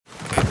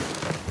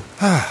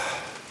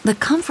The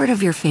comfort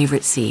of your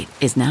favorite seat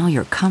is now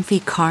your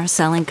comfy car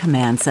selling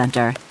command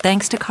center,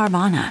 thanks to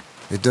Carvana.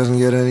 It doesn't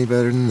get any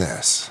better than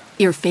this.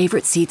 Your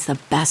favorite seat's the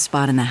best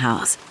spot in the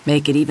house.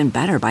 Make it even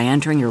better by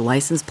entering your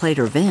license plate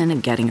or VIN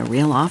and getting a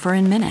real offer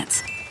in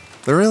minutes.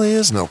 There really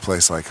is no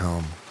place like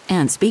home.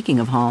 And speaking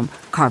of home,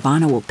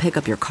 Carvana will pick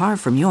up your car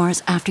from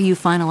yours after you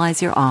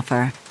finalize your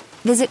offer.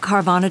 Visit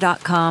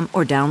Carvana.com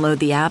or download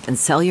the app and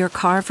sell your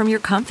car from your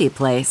comfy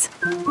place.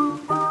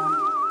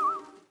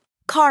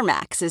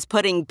 CarMax is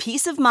putting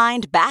peace of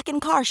mind back in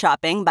car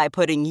shopping by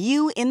putting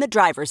you in the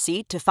driver's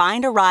seat to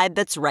find a ride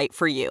that's right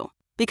for you.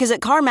 Because at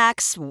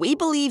CarMax, we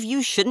believe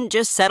you shouldn't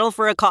just settle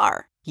for a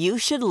car. You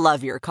should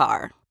love your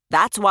car.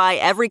 That's why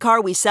every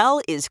car we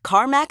sell is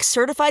CarMax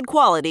certified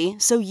quality,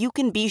 so you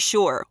can be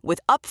sure with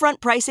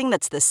upfront pricing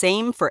that's the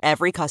same for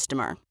every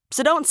customer.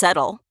 So don't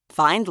settle.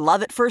 Find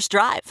love at first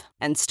drive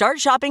and start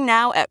shopping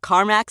now at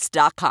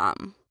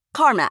CarMax.com.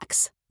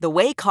 CarMax, the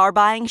way car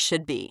buying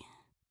should be.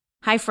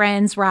 Hi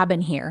friends,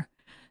 Robin here.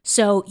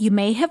 So you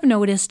may have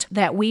noticed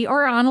that we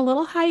are on a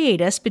little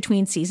hiatus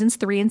between seasons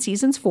 3 and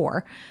seasons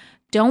 4.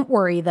 Don't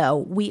worry though,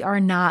 we are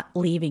not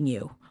leaving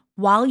you.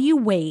 While you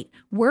wait,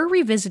 we're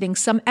revisiting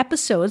some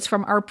episodes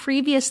from our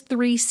previous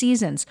 3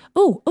 seasons.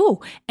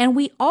 And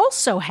we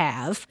also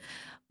have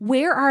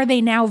Where Are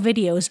They Now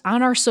videos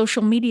on our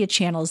social media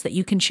channels that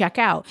you can check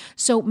out.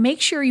 So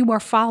make sure you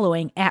are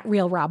following at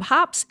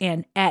RealRobHops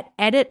and at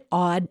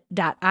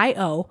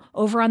editodd.io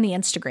over on the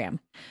Instagram.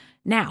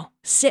 Now,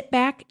 sit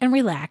back and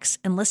relax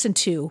and listen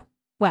to,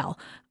 well,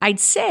 I'd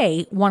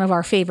say one of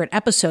our favorite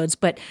episodes,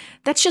 but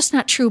that's just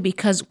not true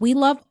because we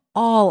love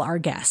all our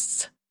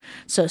guests.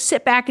 So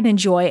sit back and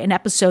enjoy an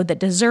episode that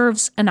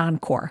deserves an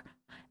encore.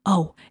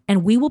 Oh,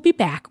 and we will be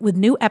back with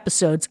new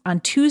episodes on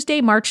Tuesday,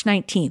 March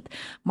 19th.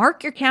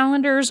 Mark your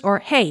calendars or,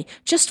 hey,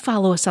 just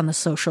follow us on the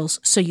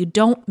socials so you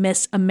don't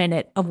miss a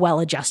minute of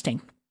Well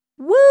Adjusting.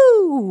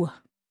 Woo!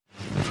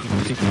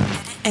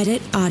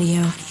 Edit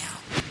audio.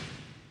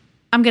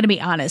 I'm going to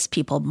be honest,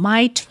 people.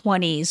 My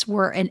 20s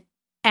were an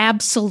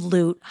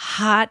absolute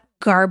hot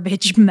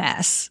garbage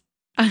mess.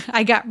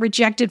 I got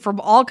rejected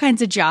from all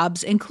kinds of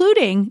jobs,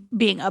 including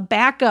being a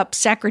backup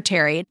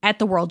secretary at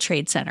the World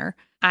Trade Center.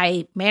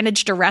 I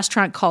managed a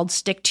restaurant called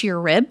Stick to Your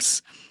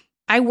Ribs.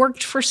 I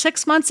worked for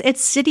 6 months at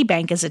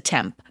Citibank as a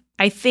temp.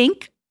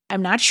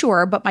 I'm not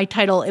sure, but my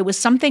title, it was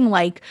something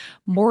like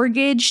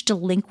Mortgage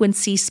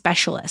Delinquency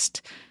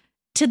Specialist.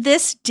 To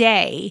this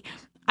day,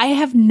 I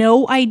have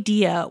no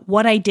idea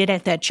what I did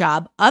at that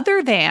job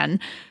other than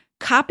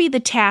copy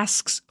the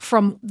tasks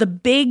from the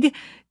big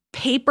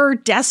paper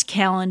desk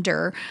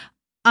calendar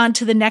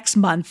onto the next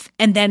month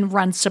and then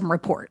run some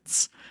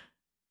reports.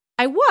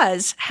 I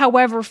was,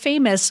 however,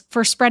 famous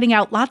for spreading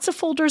out lots of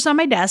folders on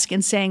my desk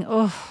and saying,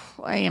 "Oh,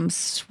 I am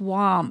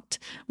swamped,"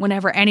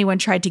 whenever anyone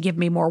tried to give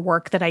me more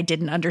work that I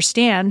didn't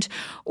understand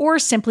or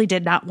simply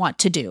did not want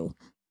to do.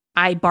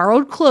 I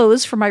borrowed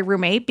clothes from my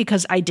roommate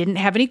because I didn't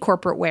have any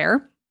corporate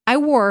wear. I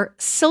wore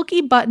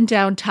silky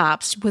button-down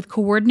tops with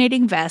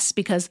coordinating vests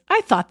because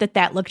I thought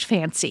that looked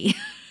fancy.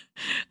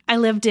 I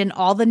lived in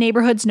all the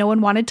neighborhoods no one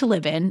wanted to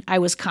live in. I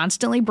was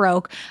constantly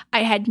broke.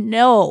 I had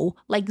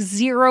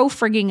zero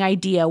frigging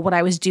idea what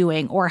I was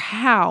doing or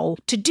how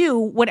to do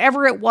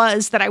whatever it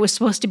was that I was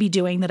supposed to be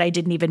doing that I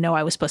didn't even know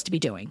I was supposed to be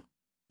doing.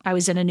 I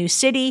was in a new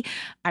city.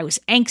 I was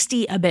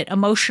angsty, a bit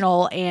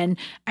emotional, and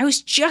I was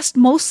just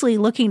mostly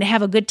looking to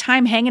have a good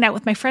time hanging out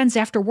with my friends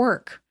after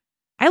work.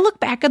 I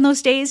look back on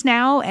those days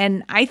now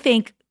and I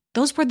think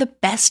those were the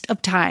best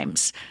of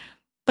times,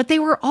 but they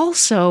were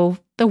also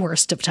the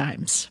worst of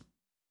times.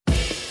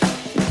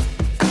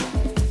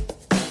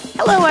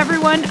 Hello,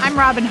 everyone. I'm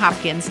Robin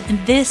Hopkins,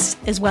 and this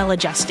is Well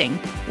Adjusting,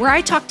 where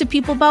I talk to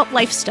people about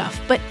life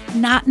stuff, but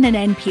not in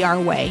an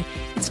NPR way.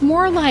 It's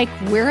more like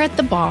we're at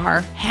the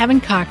bar,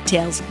 having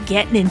cocktails,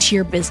 getting into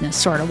your business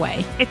sort of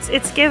way.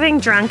 It's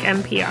giving drunk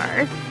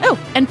NPR. Oh,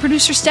 and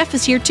producer Steph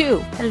is here too.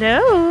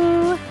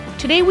 Hello.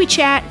 Today we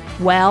chat,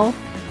 well,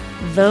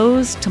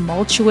 those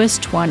tumultuous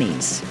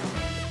 20s.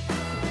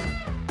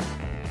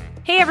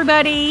 Hey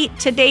everybody,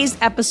 today's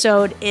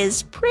episode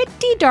is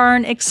pretty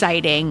darn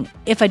exciting,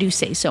 if I do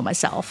say so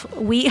myself.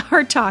 We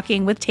are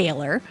talking with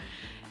Taylor.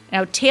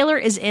 Now, Taylor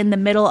is in the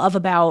middle of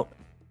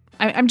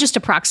I'm just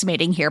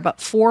approximating here,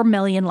 but 4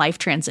 million life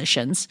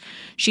transitions.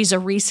 She's a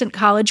recent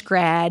college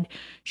grad.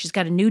 She's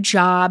got a new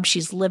job.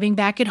 She's living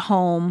back at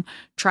home,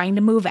 trying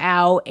to move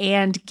out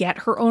and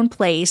get her own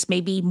place,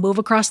 maybe move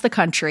across the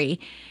country.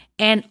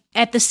 And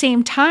at the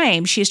same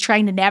time, she's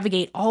trying to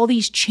navigate all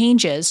these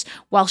changes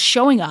while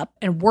showing up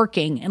and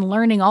working and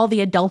learning all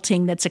the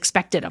adulting that's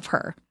expected of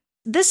her.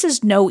 This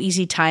is no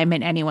easy time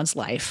in anyone's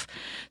life.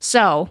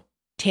 So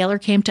Taylor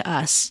came to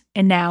us,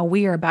 and now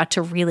we are about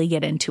to really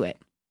get into it.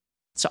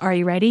 So are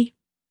you ready?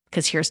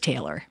 Because here's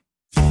Taylor.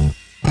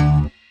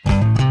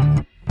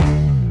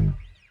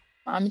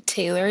 I'm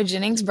Taylor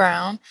Jennings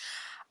Brown.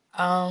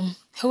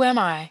 Who am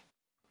I?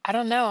 I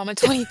don't know. I'm a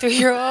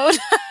 23-year-old.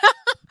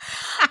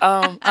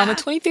 I'm a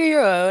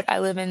 23-year-old. I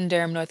live in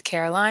Durham, North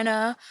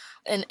Carolina,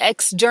 an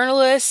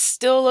ex-journalist,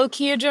 still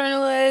low-key a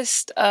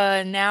journalist,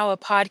 now a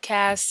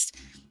podcast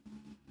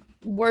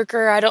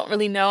worker. I don't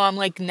really know. I'm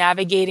like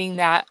navigating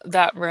that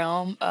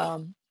realm.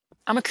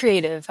 I'm a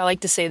creative. I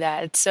like to say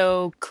that. It's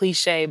so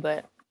cliche,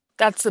 but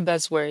that's the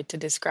best word to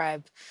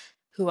describe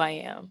who I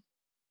am.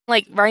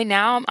 Like right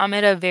now, I'm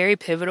at a very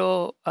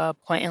pivotal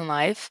point in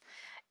life,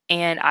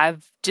 and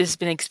I've just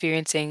been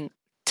experiencing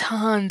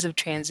tons of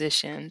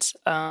transitions,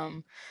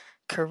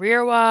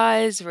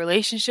 career-wise,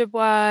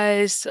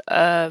 relationship-wise,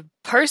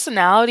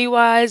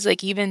 personality-wise,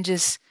 like even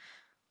just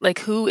like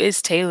who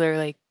is Taylor?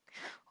 Like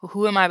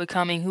who am I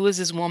becoming? Who is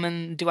this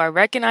woman? Do I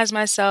recognize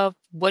myself?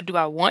 What do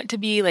I want to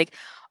be? Like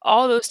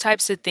all those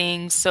types of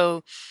things.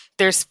 So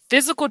there's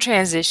physical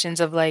transitions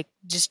of like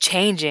just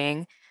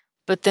changing,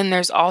 but then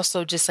there's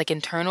also just like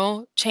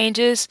internal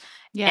changes.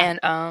 Yeah. And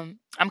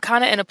I'm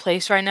kind of in a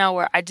place right now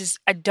where I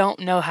don't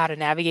know how to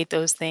navigate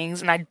those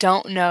things, and I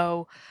don't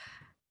know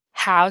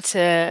how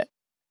to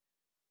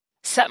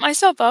set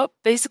myself up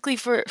basically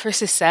for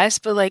success,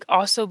 but like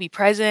also be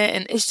present.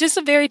 And it's just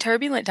a very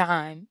turbulent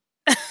time.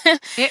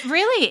 It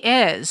really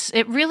is.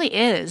 It really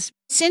is.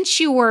 Since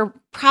you were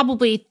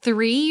probably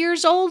 3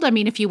 years old, I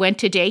mean, if you went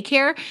to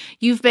daycare,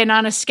 you've been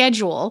on a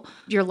schedule.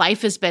 Your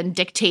life has been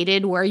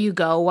dictated where you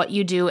go, what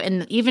you do.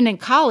 And even in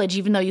college,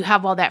 even though you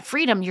have all that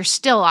freedom, you're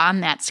still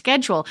on that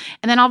schedule.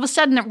 And then all of a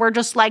sudden we're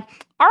just like,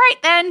 all right,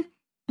 then,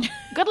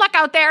 good luck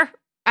out there.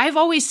 I've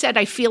always said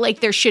I feel like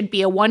there should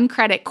be a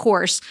 1-credit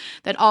course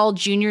that all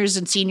juniors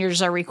and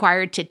seniors are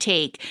required to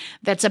take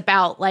that's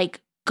about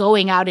like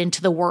going out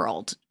into the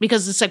world,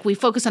 because it's like we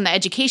focus on the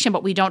education,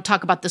 but we don't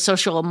talk about the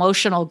social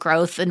emotional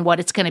growth and what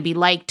it's going to be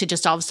like to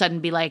just all of a sudden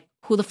be like,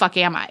 who the fuck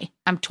am I?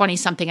 I'm 20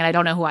 something and I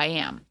don't know who I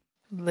am.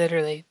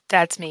 Literally,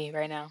 that's me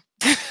right now.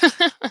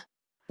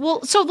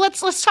 Well, so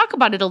let's talk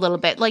about it a little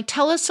bit. Like,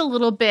 tell us a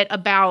little bit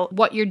about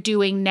what you're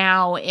doing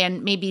now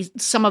and maybe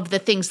some of the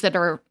things that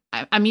are,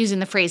 I'm using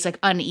the phrase like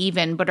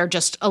uneven, but are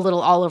just a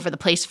little all over the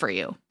place for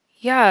you.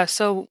 Yeah,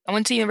 so I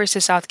went to University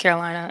of South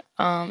Carolina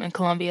in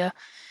Columbia,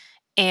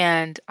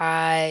 and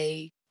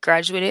I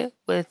graduated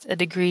with a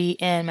degree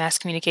in mass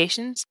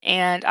communications,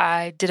 and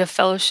I did a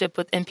fellowship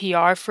with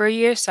NPR for a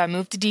year. So I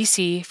moved to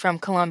DC from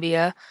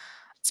Columbia,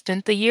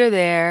 spent the year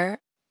there.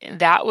 And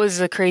that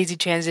was a crazy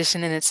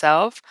transition in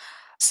itself.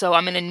 So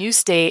I'm in a new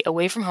state,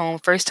 away from home,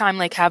 first time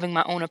like having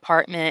my own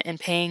apartment and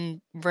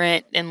paying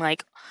rent and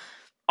like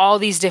all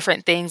these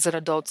different things that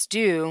adults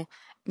do.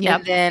 Yep.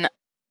 And then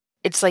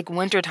it's like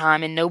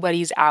wintertime and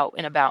nobody's out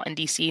and about in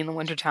DC in the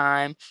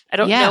wintertime. I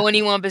don't Yeah. know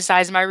anyone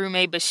besides my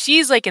roommate, but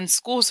she's like in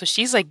school, so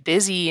she's like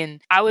busy.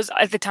 And I was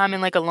at the time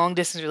in like a long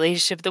distance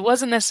relationship that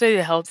wasn't necessarily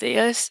the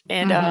healthiest.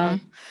 And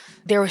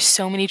there were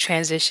so many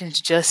transitions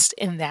just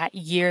in that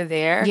year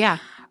there. Yeah.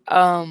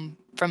 From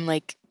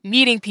like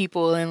meeting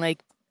people and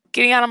like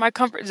getting out of my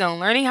comfort zone,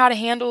 learning how to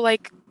handle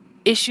like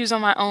issues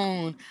on my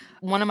own.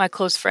 One of my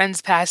close friends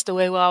passed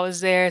away while I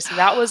was there, so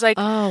that was like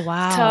Oh,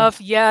 wow.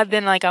 tough. Yeah,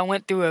 then like I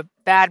went through a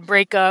bad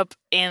breakup,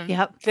 and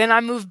Yep. then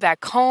I moved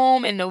back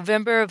home in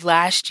November of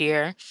last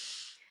year,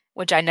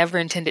 which I never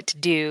intended to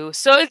do.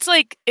 So it's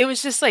like it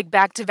was just like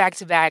back to back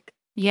to back,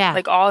 Yeah.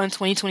 like all in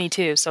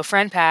 2022. So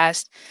friend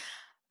passed,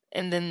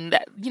 and then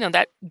that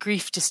that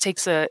grief just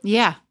takes a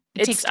Yeah.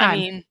 It takes time. I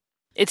mean,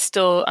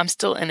 I'm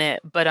still in it,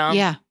 but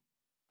Yeah.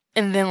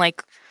 and then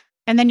like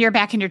And then you're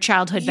back in your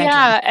childhood bedroom.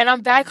 yeah, and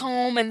I'm back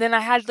home, and then I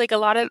had like a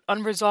lot of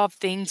unresolved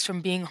things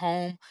from being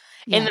home,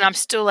 Yeah. and then I'm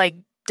still like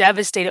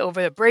devastated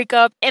over the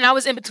breakup, and I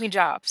was in between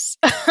jobs.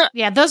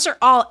 Yeah, those are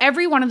all,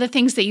 every one of the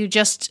things that you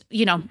just,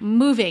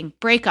 moving,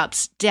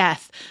 breakups,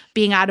 death,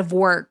 being out of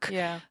work.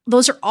 Yeah.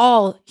 Those are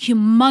all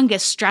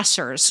humongous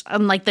stressors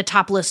on like the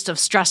top list of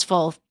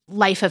stressful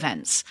life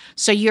events.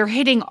 So you're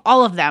hitting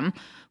all of them.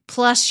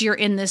 Plus you're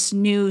in this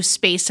new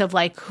space of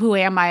like, who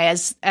am I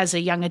as a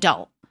young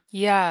adult?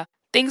 Yeah.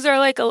 Things are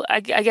like, I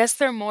guess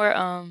they're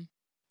more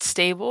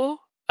stable.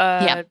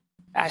 Yeah.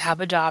 I have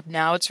a job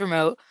now. It's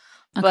remote.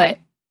 Okay. But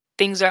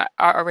things are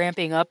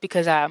ramping up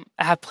because I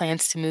have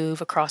plans to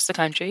move across the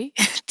country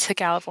to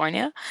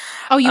California.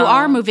 Oh, you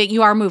are moving.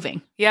 You are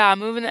moving. Yeah, I'm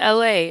moving to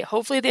LA.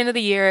 Hopefully at the end of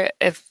the year,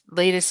 if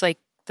latest like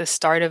the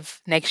start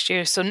of next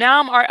year. So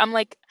now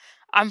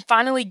I'm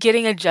finally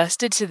getting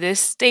adjusted to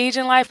this stage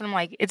in life, and I'm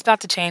like, it's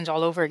about to change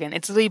all over again.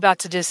 It's really about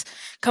to just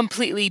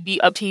completely be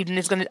upheaved, and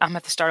I'm gonna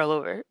have to start all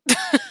over.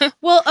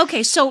 Well,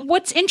 okay. So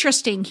what's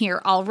interesting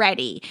here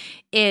already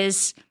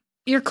is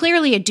you're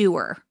clearly a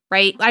doer,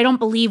 right? I don't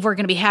believe we're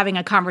going to be having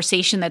a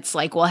conversation that's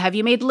like, well, have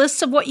you made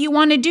lists of what you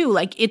want to do?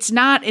 Like, it's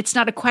not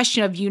a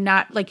question of you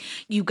not like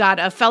you got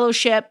a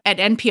fellowship at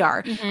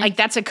NPR. Mm-hmm. Like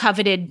that's a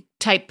coveted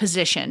type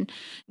position.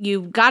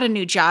 You got a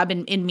new job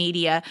in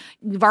media.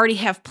 You've already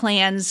have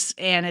plans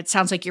and it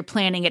sounds like you're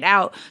planning it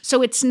out.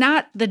 So it's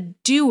not the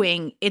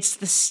doing, it's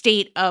the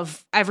state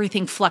of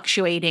everything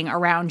fluctuating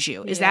around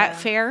you. Is that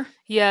fair?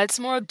 Yeah, it's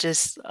more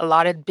just a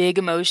lot of big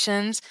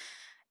emotions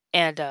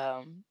and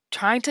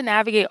trying to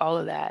navigate all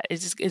of that.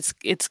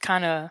 It's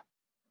kind of,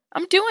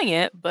 I'm doing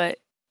it, but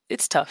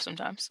it's tough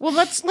sometimes. Well,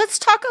 let's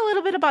talk a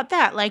little bit about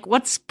that. Like,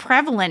 what's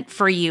prevalent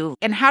for you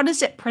and how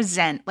does it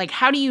present? Like,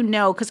 how do you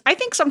know? Because I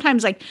think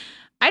sometimes, like,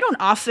 I don't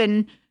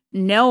often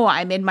know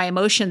I'm in my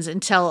emotions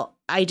until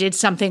I did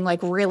something like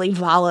really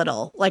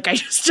volatile. Like I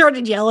just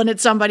started yelling at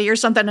somebody or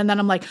something. And then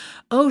I'm like,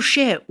 oh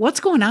shit, what's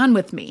going on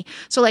with me?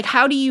 So like,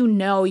 how do you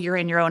know you're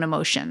in your own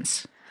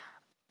emotions?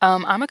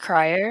 I'm a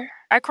crier.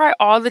 I cry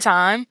all the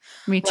time,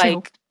 Me too.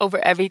 like over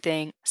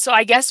everything. So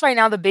I guess right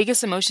now the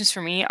biggest emotions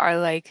for me are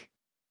like,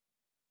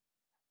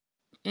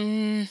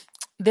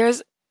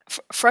 there's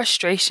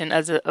frustration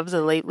of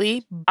the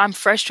lately. I'm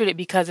frustrated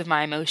because of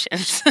my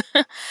emotions.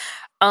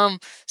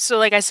 So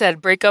like I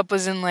said, breakup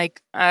was in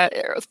like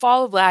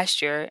fall of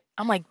last year.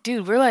 I'm like,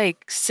 dude, we're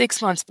like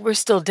 6 months. We're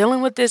still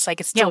dealing with this. Like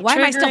it's Yeah, still why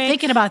am I still triggering.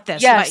 thinking about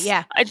this? Yes, But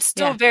yeah. it's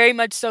still Yeah. very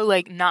much so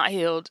like not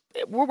healed.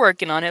 We're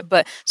working on it,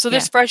 but so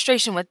there's Yeah.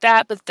 frustration with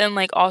that. But then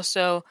like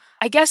also,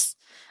 I guess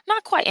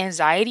not quite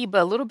anxiety,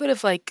 but a little bit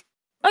of like,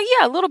 oh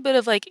yeah, a little bit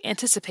of like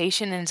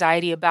anticipation,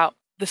 anxiety about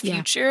the Yeah.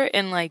 future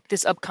and like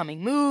this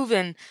upcoming move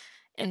and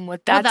what Well,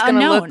 that's the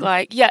gonna look unknown.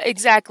 like. Yeah,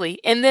 exactly.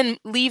 And then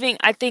leaving,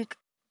 I think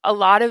a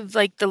lot of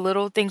like the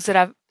little things that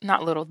I've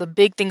not little, the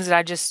big things that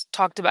I just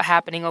talked about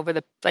happening over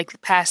the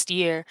like past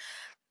year,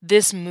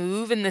 this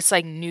move and this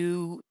like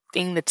new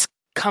thing that's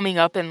coming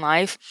up in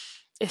life,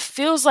 it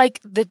feels like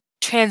the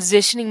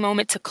transitioning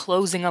moment to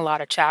closing a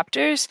lot of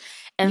chapters.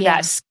 And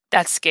Yeah.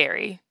 that's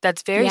scary.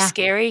 That's very Yeah.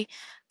 scary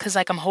because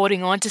like I'm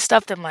holding on to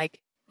stuff that I'm like,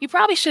 you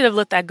probably should have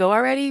let that go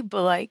already,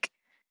 but like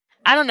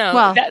I don't know.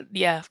 Well, That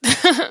yeah.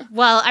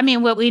 Well, I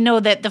mean, what we know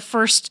that the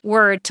first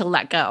word to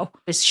let go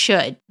is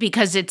should,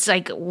 because it's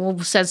like, well,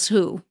 says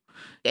who?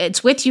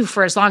 It's with you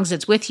for as long as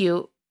it's with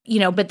you,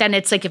 but then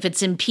it's like if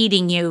it's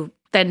impeding you,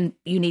 then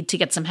you need to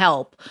get some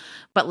help.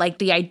 But like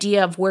the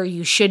idea of where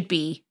you should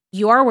be,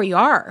 you are where you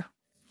are.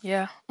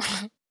 Yeah.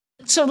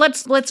 So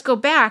let's go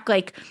back.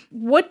 Like,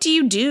 what do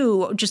you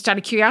do, just out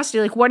of curiosity?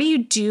 Like, what do you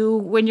do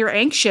when you're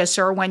anxious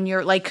or when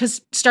you're like,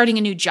 because starting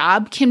a new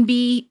job can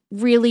be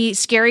really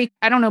scary.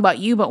 I don't know about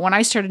you, but when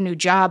I start a new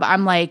job,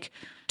 I'm like,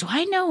 do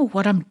I know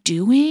what I'm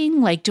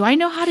doing? Like, do I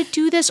know how to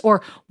do this?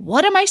 Or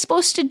what am I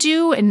supposed to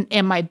do? And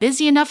am I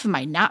busy enough? Am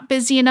I not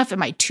busy enough?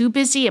 Am I too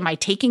busy? Am I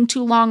taking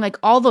too long? Like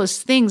all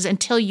those things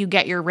until you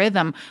get your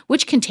rhythm,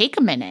 which can take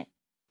a minute.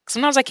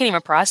 Sometimes I can't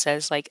even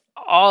process like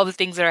all the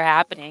things that are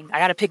happening. I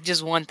got to pick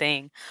just one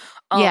thing.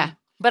 Yeah.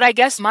 But I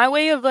guess my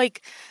way of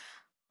like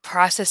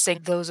processing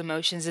those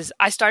emotions is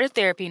I started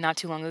therapy not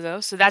too long ago,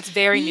 so that's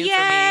very new for me.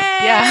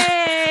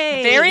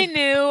 Yeah. Very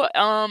new.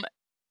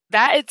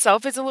 That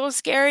itself is a little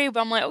scary, but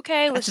I'm like,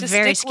 okay, let's That's just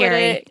very stick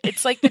scary. with it.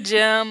 It's like the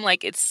gym,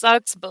 like it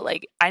sucks, but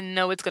like I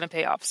know it's gonna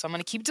pay off. So I'm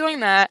gonna keep doing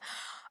that.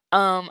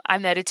 I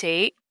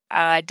meditate.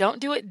 I don't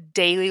do it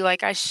daily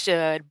like I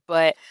should,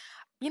 but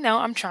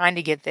I'm trying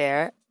to get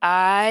there.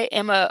 I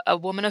am a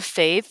woman of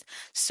faith,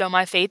 so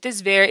my faith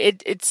is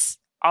it's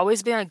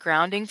always been a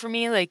grounding for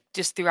me, like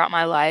just throughout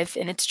my life,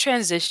 and it's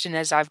transitioned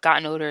as I've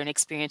gotten older and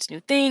experienced new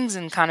things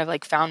and kind of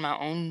like found my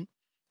own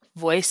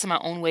voice and my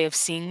own way of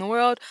seeing the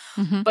world.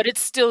 Mm-hmm. But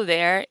it's still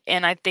there,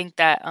 and I think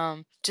that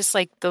just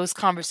like those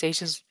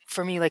conversations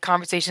for me, like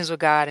conversations with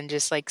God and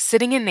just like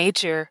sitting in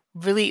nature,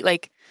 really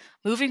like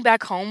moving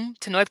back home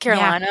to North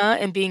Carolina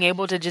and being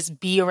able to just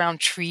be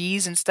around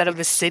trees instead of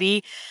the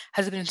city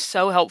has been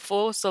so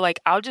helpful. So like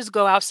I'll just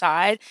go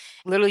outside,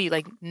 literally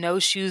like no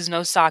shoes,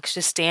 no socks,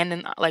 just stand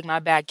in like my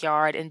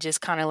backyard and just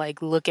kind of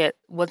like look at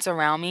what's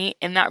around me,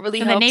 and that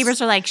really And helps. the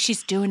neighbors are like,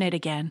 she's doing it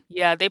again.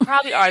 Yeah, they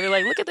probably are. They're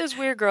like, look at this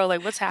weird girl,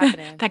 like what's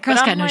happening? That girl's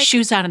But got I'm no like,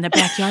 shoes out in the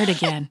backyard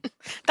again.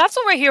 that's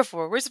what we're here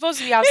for. We're supposed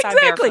to be outside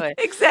barefoot.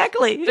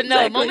 Exactly. But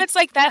no, moments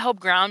like that help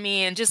ground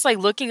me, and just like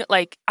looking at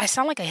like I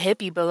sound like a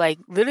hippie, but like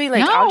literally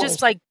like I'll No.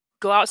 just like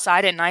go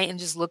outside at night and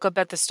just look up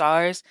at the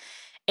stars,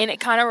 and it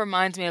kind of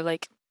reminds me of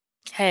like,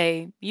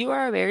 hey, you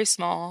are very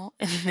small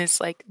in this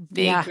like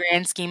big Yeah.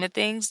 grand scheme of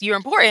things. You're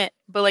important,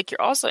 but like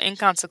you're also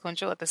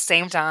inconsequential at the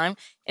same time,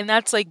 and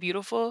that's like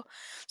beautiful.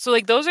 So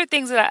like those are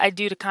things that I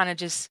do to kind of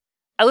just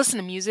I listen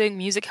to music.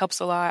 Music helps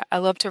a lot. I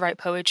love to write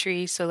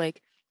poetry, so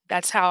like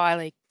that's how I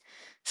like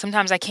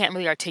sometimes I can't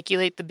really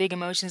articulate the big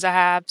emotions I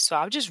have, so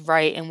I'll just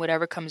write and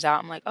whatever comes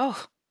out, I'm like,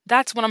 oh,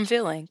 that's what I'm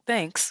feeling.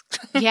 Thanks.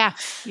 Yeah.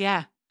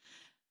 Yeah.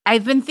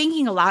 I've been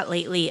thinking a lot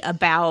lately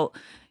about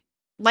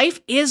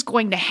life is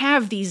going to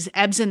have these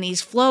ebbs and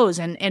these flows,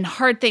 and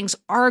hard things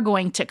are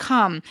going to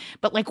come.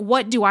 But like,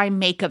 what do I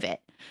make of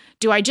it?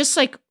 Do I just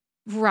like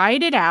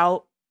ride it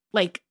out,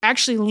 like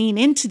actually lean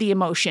into the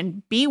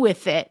emotion, be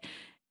with it,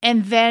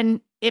 and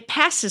then it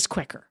passes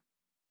quicker?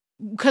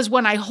 Because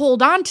when I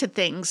hold on to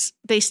things,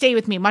 they stay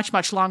with me much,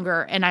 much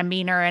longer, and I'm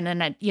meaner, and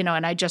then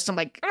and I just am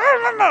like,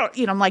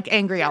 I'm like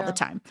angry all the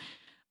time.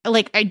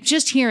 Like I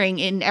just hearing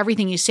in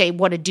everything you say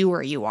what a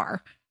doer you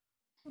are.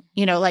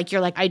 Like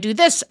you're like, I do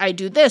this, I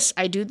do this,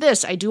 I do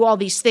this, I do all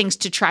these things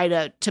to try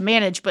to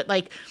manage. But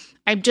like,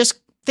 I'm just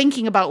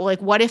thinking about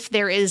like, what if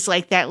there is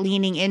like that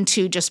leaning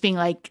into just being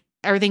like,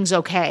 everything's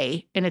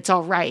okay and it's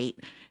all right,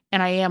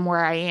 and I am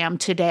where I am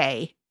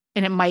today,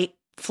 and it might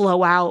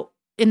flow out.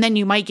 And then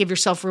you might give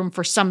yourself room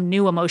for some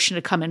new emotion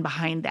to come in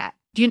behind that.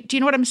 Do you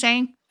know what I'm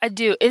saying? I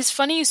do. It's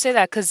funny you say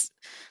that because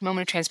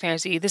moment of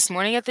transparency. This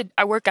morning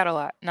I work out a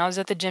lot, and I was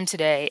at the gym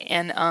today,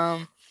 and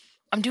I'm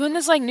doing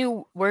this like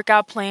new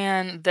workout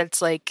plan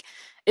that's like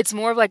it's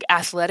more of like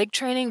athletic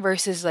training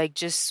versus like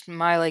just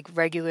my like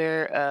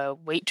regular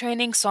weight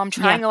training. So I'm Yeah.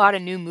 trying a lot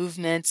of new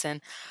movements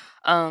and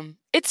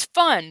it's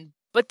fun.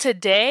 But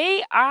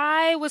today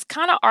I was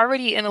kind of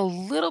already in a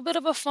little bit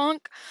of a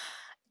funk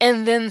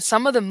and then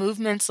some of the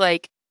movements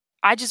like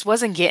I just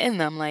wasn't getting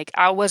them. Like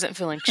I wasn't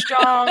feeling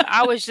strong.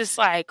 I was just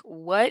like,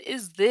 what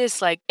is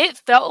this? Like it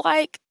felt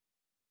like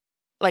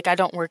I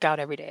don't work out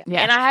every day.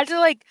 Yeah. And I had to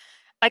like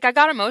I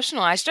got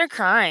emotional. I started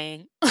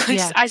crying.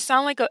 Yeah. I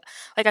sound like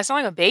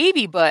a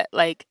baby, but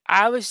like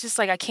I was just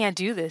like I can't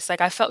do this.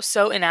 Like I felt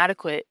so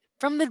inadequate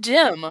from the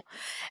gym.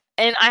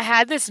 And I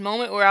had this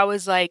moment where I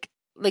was like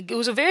it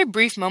was a very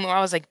brief moment where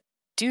I was like,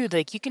 dude,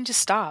 like you can just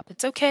stop.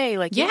 It's okay.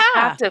 Like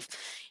Yeah.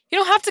 you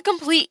don't have to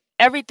complete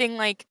everything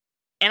like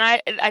and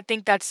I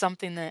think that's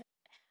something that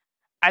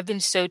I've been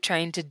so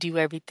trained to do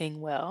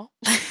everything well.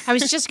 I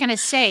was just gonna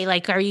say,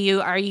 like, are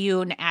you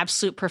an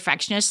absolute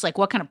perfectionist? Like,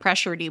 what kind of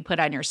pressure do you put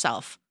on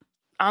yourself?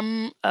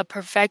 I'm a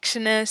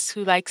perfectionist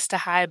who likes to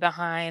hide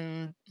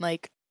behind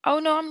like, oh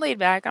no, I'm laid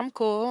back. I'm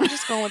cool. I'm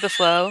just going with the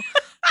flow.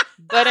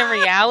 But in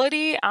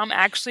reality, I'm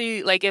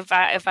actually like if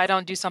I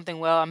don't do something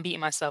well, I'm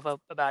beating myself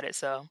up about it.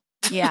 So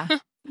Yeah.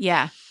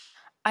 Yeah.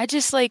 I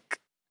just like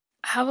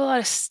have a lot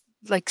of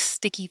like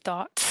sticky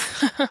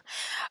thoughts.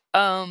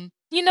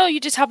 You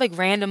just have like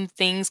random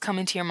things come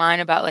into your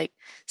mind about like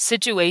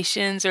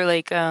situations or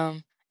like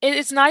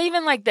it's not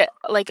even like that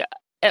like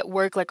at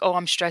work like oh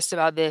I'm stressed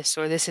about this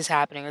or this is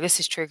happening or this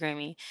is triggering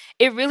me.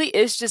 It really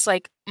is just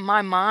like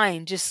my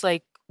mind just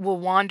like will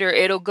wander.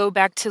 It'll go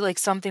back to like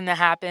something that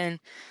happened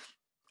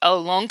a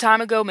long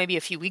time ago, maybe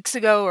a few weeks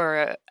ago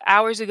or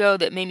hours ago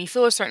that made me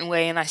feel a certain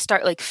way and I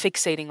start like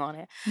fixating on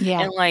it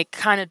Yeah. and like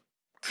kind of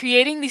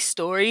creating these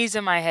stories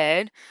in my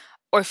head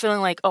or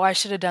feeling like, oh, I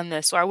should have done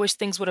this, or I wish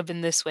things would have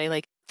been this way,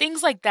 like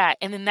things like that.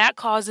 And then that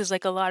causes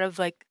like a lot of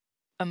like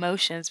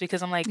emotions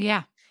because I'm like,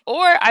 Yeah.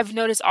 or I've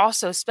noticed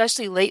also,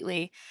 especially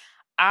lately,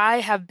 I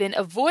have been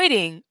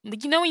avoiding,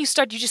 like, when you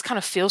just kind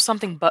of feel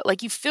something, but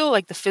like you feel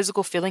like the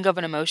physical feeling of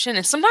an emotion.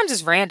 And sometimes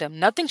it's random,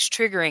 nothing's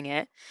triggering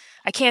it.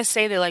 I can't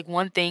say that like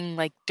one thing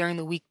like during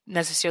the week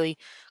necessarily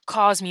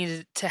caused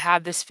me to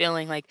have this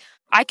feeling. Like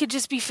I could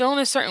just be feeling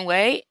a certain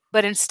way,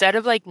 but instead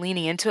of like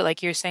leaning into it,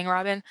 like you're saying,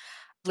 Robin,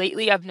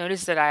 lately I've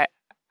noticed that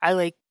I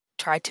like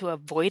try to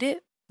avoid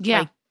it. Yeah.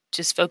 Like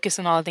just focus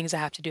on all the things I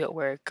have to do at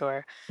work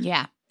or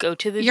Yeah. go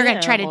to the You're gym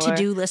gonna try to or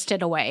to-do list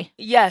it away.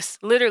 yes,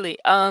 literally.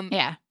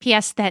 Yeah.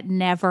 P.S. That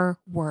never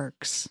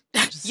works.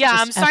 Yeah,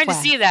 I'm starting to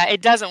see that.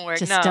 It doesn't work.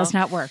 Just No. does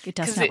not work. It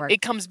does not work.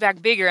 It comes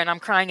back bigger and I'm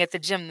crying at the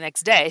gym the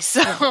next day.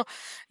 So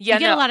you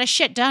get a lot of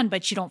shit done,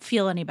 but you don't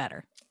feel any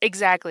better.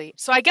 Exactly.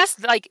 So I guess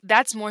like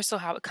that's more so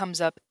how it comes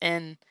up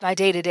in my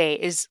day to day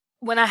is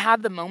when I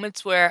have the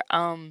moments where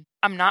I'm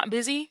not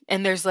busy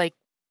and there's like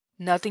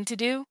nothing to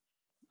do.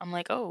 I'm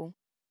like, oh,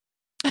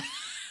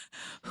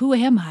 who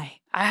am I?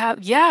 I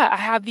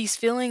have these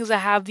feelings. I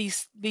have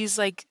these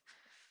like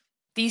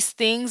these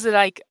things that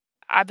like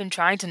I've been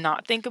trying to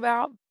not think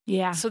about.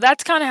 Yeah. So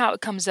that's kind of how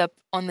it comes up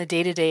on the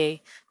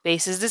day-to-day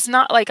basis. It's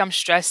not like I'm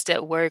stressed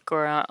at work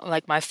or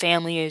like my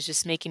family is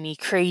just making me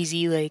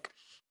crazy. Like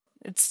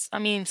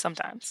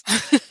sometimes.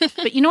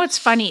 But you know what's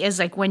funny is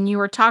like when you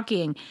were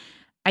talking,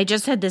 I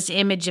just had this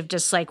image of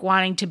just like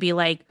wanting to be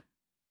like,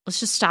 let's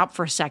just stop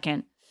for a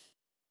second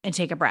and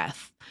take a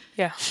breath.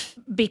 Yeah.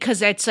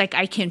 Because it's like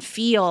I can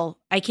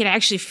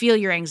actually feel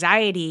your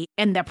anxiety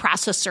and the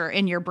processor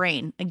in your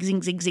brain. Like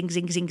zing, zing, zing,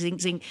 zing, zing, zing,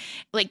 zing.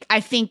 Like I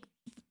think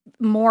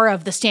more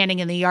of the standing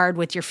in the yard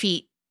with your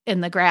feet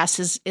in the grass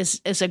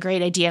is a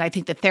great idea. And I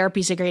think the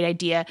therapy is a great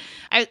idea.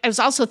 I was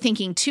also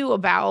thinking too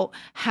about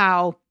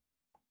how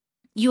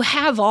you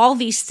have all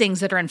these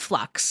things that are in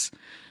flux,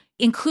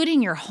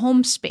 including your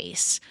home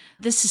space.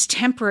 This is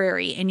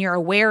temporary and you're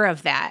aware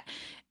of that.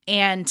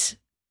 And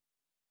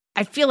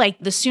I feel like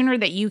the sooner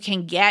that you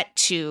can get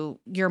to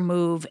your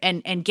move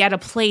and get a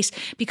place,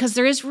 because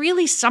there is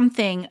really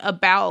something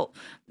about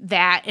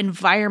that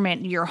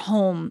environment, your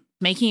home,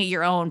 making it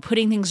your own,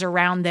 putting things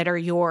around that are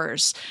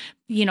yours,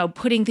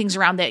 putting things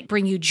around that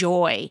bring you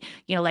joy,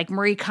 like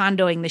Marie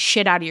Kondoing the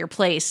shit out of your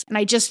place. And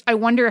I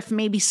wonder if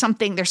maybe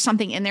there's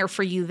something in there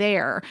for you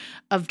there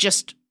of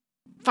just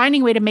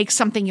finding a way to make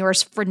something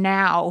yours for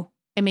now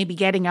and maybe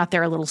getting out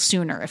there a little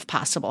sooner if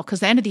possible. Because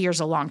the end of the year is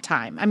a long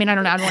time. I mean, I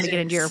don't know. I don't want to get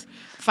into your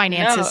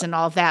finances and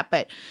all of that,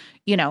 but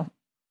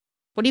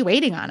what are you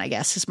waiting on, I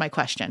guess, is my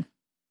question.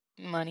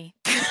 Money.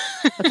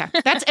 Okay.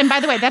 And by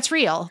the way, that's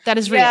real. That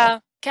is real. Yeah.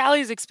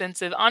 Cali's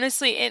expensive.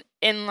 Honestly,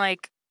 in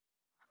like,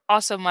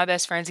 also my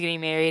best friend's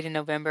getting married in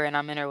November and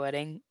I'm in her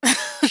wedding.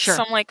 Sure.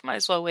 So I'm like, might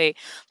as well wait.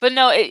 But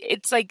no,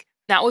 it's like,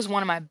 that was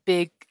one of my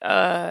big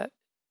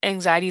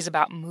anxieties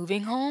about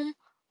moving home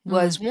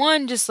was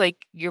one, just like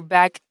you're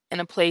back in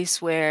a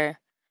place where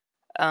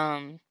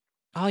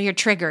all your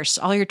triggers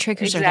are there.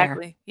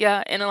 Exactly.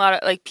 Yeah. And a lot of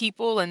like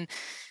people and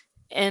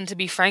and to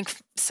be frank,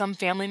 some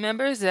family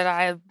members that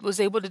I was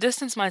able to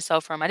distance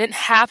myself from. I didn't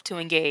have to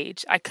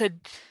engage. I could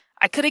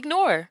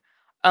ignore.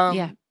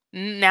 Yeah.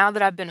 Now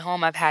that I've been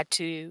home, I've had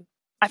to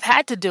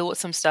deal with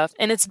some stuff,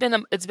 and it's been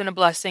a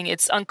blessing.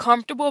 It's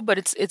uncomfortable, but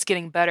it's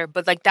getting better.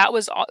 But like that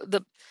was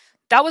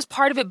that was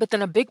part of it, but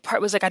then a big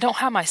part was like I don't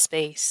have my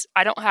space.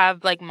 I don't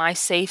have like my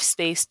safe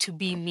space to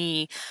be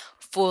me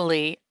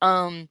fully.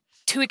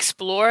 To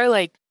explore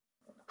like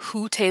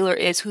who Taylor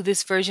is, who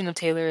this version of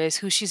Taylor is,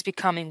 who she's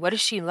becoming. What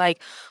is she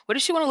like? What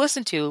does she want to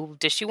listen to?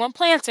 Does she want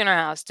plants in her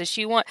house? Does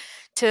she want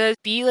to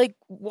be like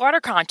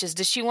water conscious?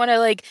 Does she want to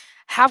like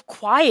have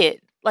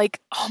quiet?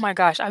 Like, oh my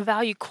gosh, I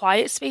value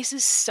quiet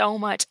spaces so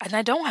much. And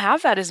I don't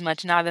have that as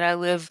much now that I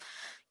live,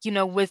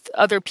 with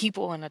other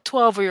people and a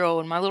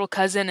 12-year-old and my little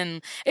cousin.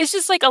 And it's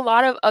just like a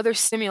lot of other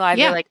stimuli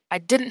that like I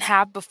didn't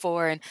have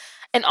before.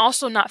 And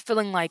also not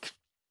feeling like,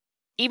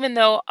 even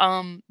though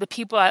the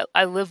people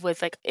I live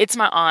with, like it's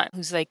my aunt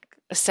who's like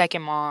a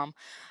second mom,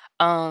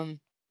 and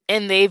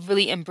they've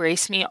really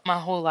embraced me my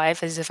whole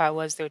life as if I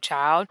was their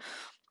child.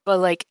 But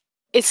like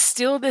it's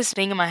still this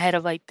thing in my head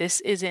of like,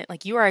 this isn't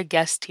like, you are a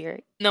guest here.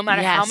 No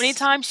matter how many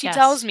times she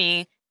tells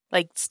me,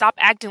 like, stop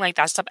acting like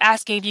that, stop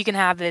asking if you can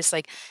have this,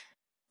 like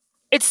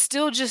it's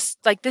still just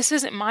like, this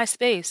isn't my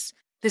space.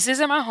 This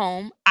isn't my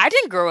home. I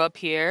didn't grow up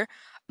here.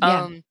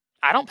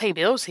 I don't pay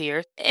bills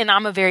here. And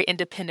I'm a very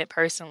independent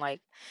person.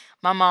 Like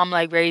my mom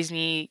like raised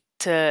me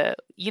to,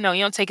 you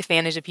don't take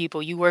advantage of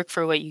people. You work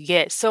for what you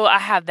get. So I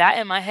have that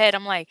in my head.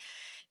 I'm like,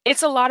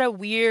 it's a lot of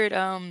weird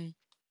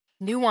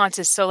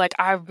nuances. So like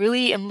I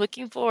really am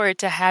looking forward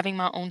to having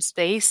my own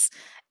space,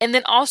 and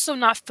then also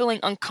not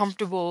feeling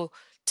uncomfortable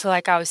to,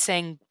 like I was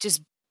saying,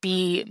 just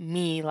be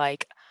me.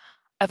 Like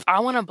if I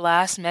want to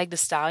blast Meg Thee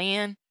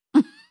Stallion,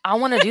 I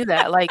want to do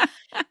that. Like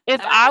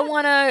if I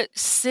want to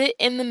sit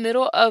in the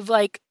middle of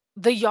like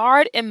the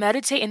yard and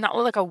meditate and not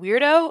look like a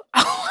weirdo,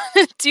 I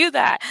want to do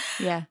that.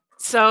 Yeah.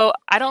 So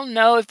I don't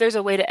know if there's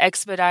a way to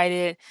expedite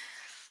it,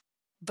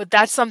 but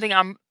that's something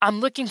I'm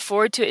looking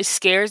forward to. It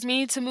scares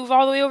me to move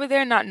all the way over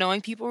there, not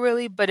knowing people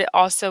really, but it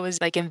also is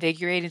like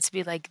invigorating to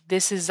be like,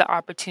 this is the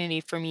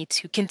opportunity for me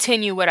to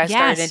continue what I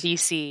started in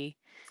DC.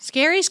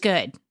 Scary's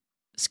good.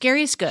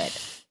 Scary's good,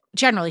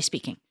 generally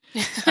speaking.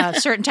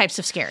 Certain types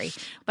of scary.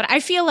 But I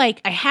feel like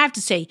I have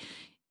to say,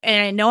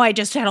 and I know I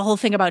just had a whole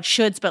thing about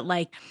shoulds, but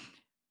like,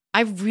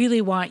 I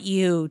really want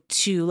you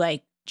to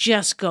like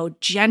just go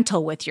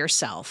gentle with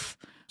yourself.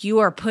 You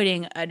are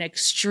putting an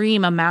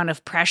extreme amount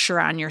of pressure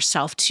on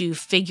yourself to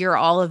figure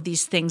all of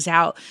these things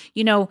out.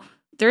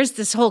 There's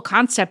this whole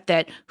concept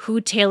that who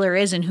Taylor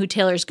is and who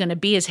Taylor's going to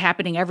be is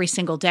happening every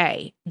single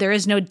day. There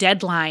is no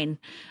deadline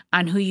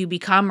on who you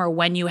become or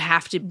when you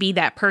have to be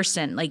that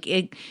person. Like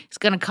it's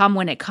going to come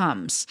when it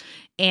comes.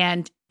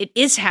 And it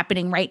is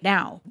happening right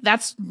now.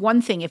 That's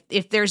one thing.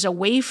 If there's a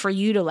way for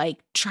you to like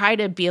try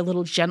to be a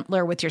little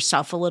gentler with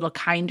yourself, a little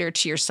kinder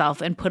to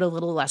yourself, and put a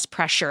little less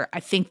pressure, I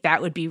think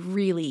that would be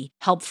really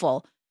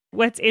helpful.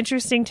 What's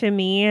interesting to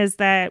me is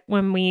that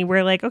when we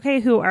were like,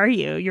 okay, who are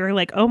you? You were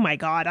like, oh my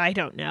God, I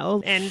don't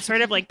know. And sort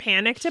of like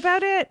panicked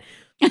about it.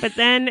 But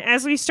then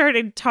as we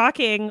started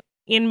talking,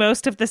 in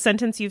most of the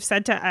sentence you've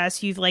said to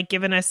us, you've like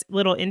given us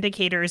little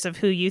indicators of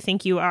who you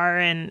think you are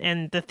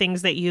and the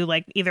things that you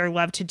like either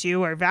love to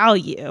do or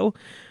value,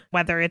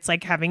 whether it's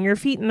like having your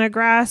feet in the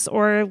grass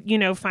or,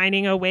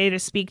 finding a way to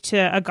speak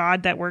to a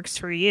God that works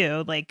for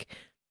you. Like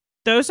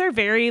those are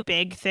very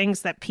big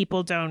things that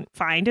people don't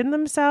find in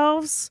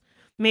themselves.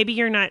 Maybe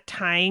you're not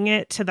tying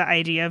it to the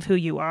idea of who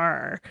you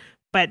are,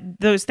 but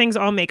those things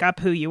all make up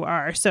who you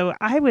are. So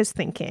I was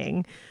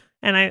thinking,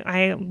 and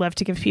I love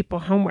to give people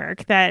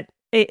homework, that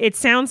it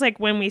sounds like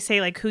when we say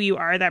like who you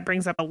are, that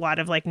brings up a lot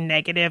of like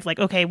negative, like,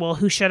 okay, well,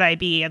 who should I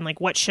be? And like,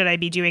 what should I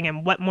be doing?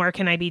 And what more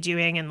can I be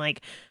doing? And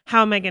like,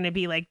 how am I going to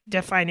be like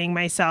defining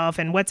myself?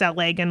 And what's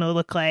LA going to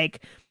look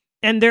like?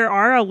 And there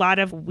are a lot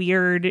of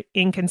weird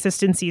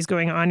inconsistencies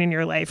going on in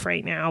your life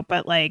right now,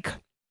 but like,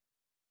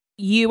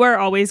 you are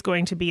always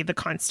going to be the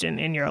constant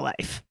in your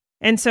life.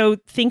 And so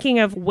thinking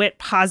of what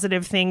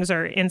positive things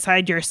are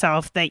inside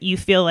yourself that you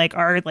feel like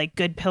are like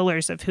good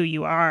pillars of who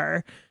you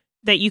are,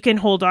 that you can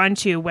hold on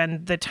to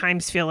when the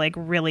times feel like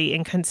really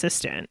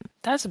inconsistent.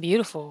 That's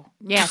beautiful.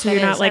 Yeah, so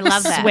you're not like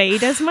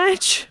swayed as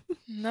much.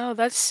 No,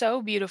 that's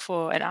so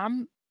beautiful. And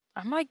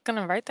I'm like going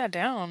to write that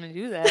down and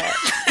do that.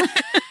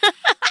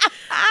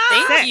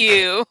 Thank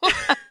you.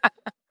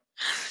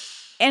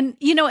 And,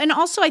 and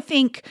also I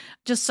think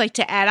just like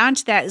to add on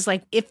to that is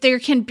like, if there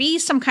can be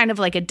some kind of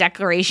like a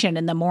declaration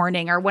in the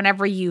morning or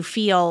whenever you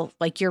feel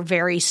like you're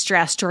very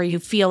stressed or you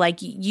feel like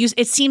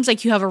it seems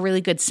like you have a really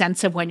good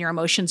sense of when your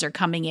emotions are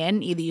coming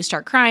in, either you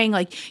start crying,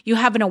 like you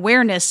have an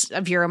awareness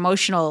of your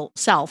emotional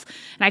self.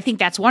 And I think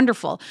that's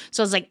wonderful.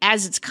 So it's like,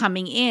 as it's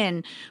coming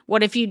in,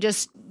 what if you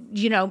just,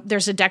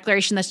 there's a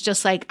declaration that's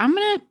just like, I'm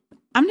going to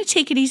I'm going to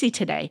take it easy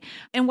today.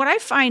 And what I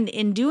find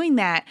in doing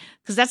that,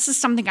 because that's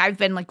just something I've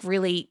been like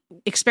really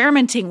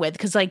experimenting with,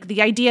 because like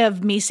the idea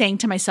of me saying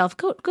to myself,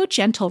 go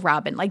gentle,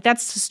 Robin, like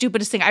that's the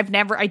stupidest thing.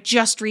 I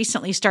just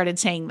recently started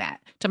saying that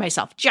to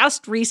myself,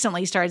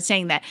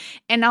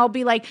 And I'll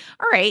be like,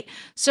 all right,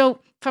 so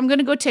if I'm going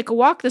to go take a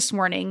walk this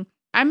morning,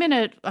 I'm in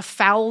a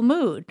foul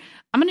mood.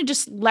 I'm going to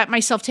just let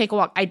myself take a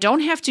walk. I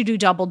don't have to do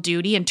double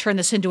duty and turn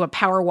this into a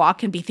power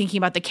walk and be thinking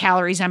about the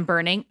calories I'm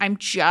burning. I'm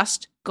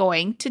just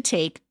going to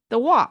take the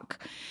walk.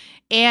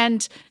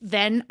 And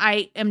then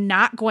I am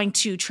not going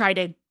to try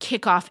to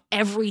kick off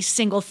every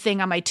single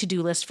thing on my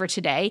to-do list for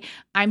today.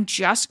 I'm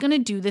just going to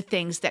do the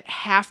things that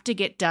have to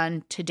get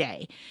done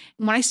today.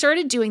 When I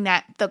started doing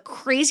that, the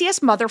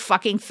craziest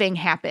motherfucking thing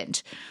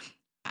happened.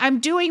 I'm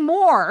doing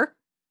more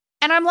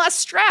and I'm less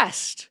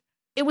stressed.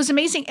 It was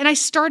amazing. And I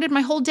started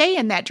my whole day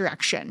in that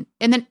direction.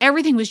 And then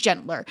everything was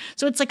gentler.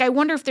 So it's like, I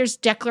wonder if there's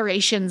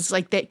declarations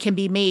like that can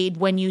be made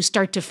when you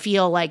start to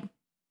feel like,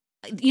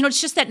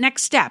 it's just that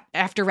next step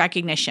after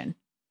recognition.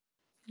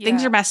 Yeah.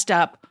 Things are messed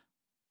up.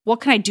 What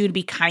can I do to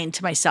be kind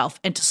to myself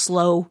and to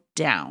slow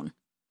down?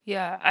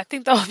 Yeah, I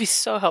think that would be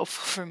so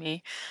helpful for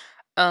me.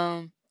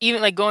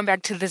 Even like going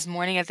back to this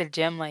morning at the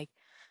gym, like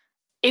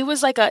it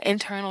was like an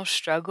internal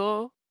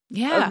struggle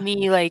of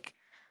me, like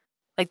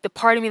the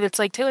part of me that's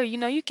like, Taylor,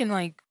 you can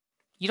like,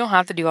 you don't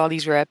have to do all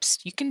these reps.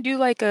 You can do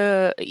like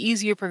a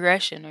easier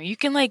progression, or you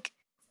can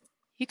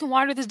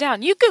water this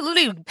down. You could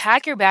literally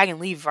pack your bag and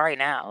leave right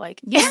now.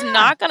 Like, it's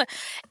not gonna.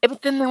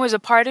 But then there was a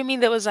part of me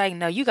that was like,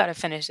 no, you got to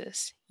finish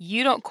this.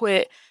 You don't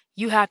quit.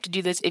 You have to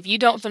do this. If you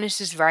don't finish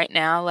this right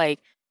now, like,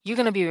 you're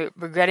gonna be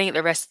regretting it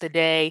the rest of the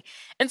day.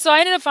 And so I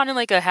ended up finding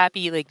like a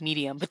happy like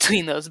medium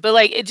between those. But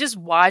like, it just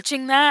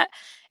watching that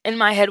in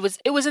my head was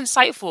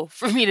insightful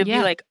for me to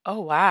be like, oh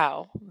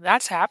wow,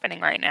 that's happening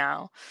right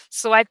now.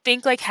 So I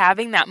think like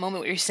having that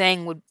moment, what you're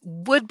saying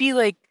would be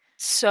like,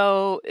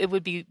 so it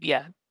would be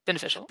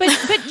beneficial. But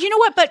you know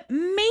what? But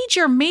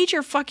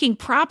major fucking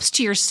props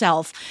to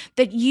yourself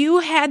that you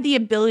had the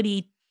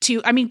ability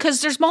to, because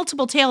there's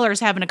multiple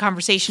Taylors having a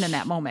conversation in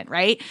that moment,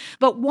 right?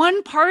 But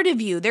one part of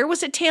you, there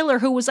was a Taylor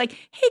who was like,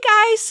 hey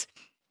guys,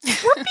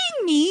 we're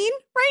being mean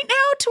right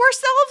now to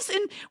ourselves.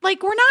 And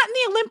like, we're not in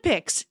the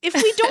Olympics. If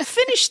we don't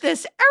finish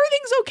this,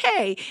 everything's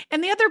okay.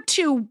 And the other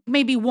two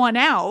maybe won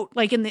out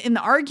like in the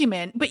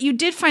argument, but you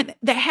did find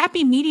the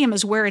happy medium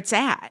is where it's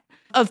at,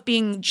 of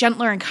being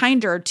gentler and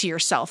kinder to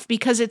yourself,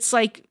 because it's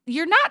like,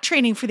 you're not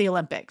training for the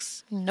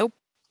Olympics. Nope.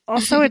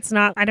 Also, it's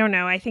not, I don't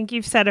know. I think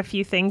you've said a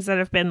few things that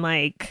have been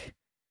like,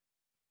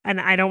 and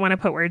I don't want to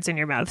put words in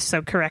your mouth,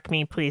 so correct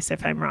me, please,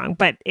 if I'm wrong.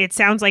 But it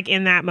sounds like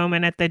in that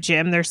moment at the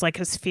gym, there's like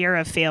a fear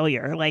of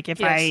failure. Like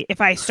if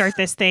I start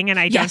this thing and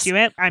I don't do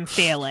it, I'm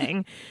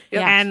failing.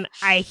 And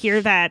I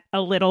hear that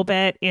a little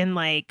bit in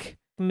like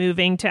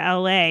moving to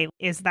LA.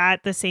 Is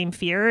that the same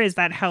fear? Is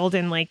that held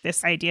in like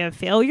this idea of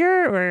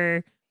failure,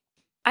 or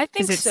I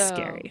think is it so.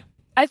 scary?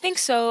 I think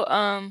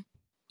so.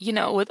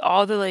 With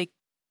all the like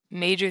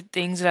major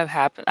things that have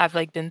happened, I've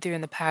like been through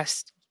in the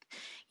past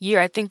year,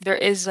 I think there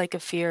is like a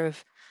fear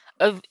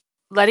of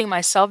letting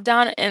myself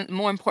down, and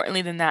more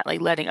importantly than that,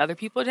 like letting other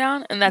people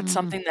down. And that's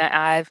something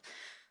that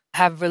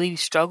have really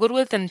struggled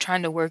with and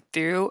trying to work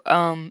through.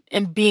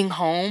 And being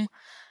home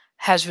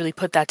has really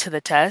put that to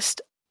the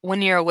test.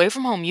 When you're away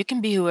from home, you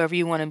can be whoever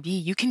you want to be.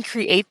 You can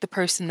create the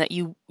person that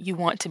you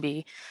want to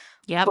be.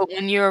 Yeah. But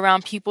when you're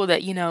around people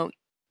that,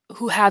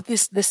 who have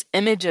this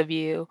image of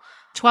you.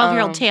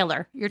 12-year-old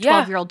Taylor. You're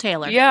 12-year-old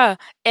Taylor. Yeah.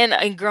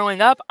 And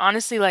growing up,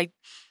 honestly, like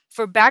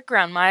for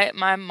background,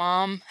 my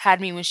mom had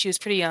me when she was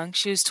pretty young.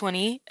 She was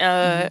 20.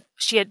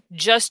 She had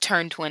just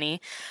turned 20.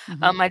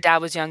 My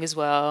dad was young as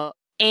well.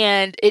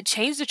 And it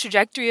changed the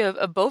trajectory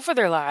of both of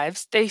their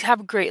lives. They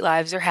have great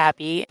lives. They're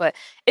happy. But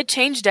it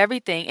changed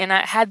everything. And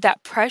I had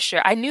that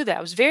pressure. I knew that.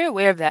 I was very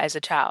aware of that as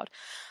a child.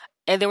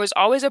 And there was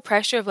always a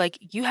pressure of like,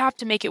 you have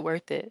to make it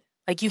worth it.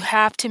 Like, you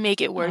have to make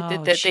it worth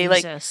it. That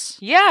Jesus.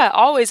 They like,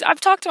 always.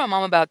 I've talked to my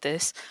mom about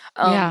this.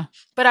 But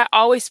I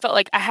always felt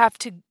like I have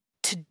to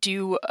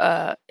do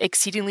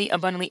exceedingly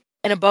abundantly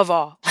and above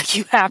all. Like,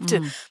 you have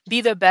to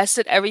be the best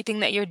at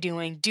everything that you're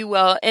doing, do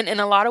well. And in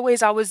a lot of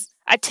ways,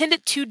 I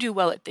tended to do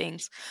well at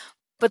things.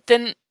 But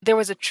then there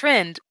was a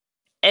trend.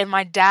 And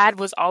my dad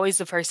was always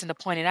the person to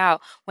point it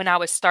out. When I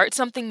would start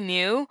something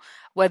new,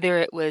 whether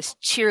it was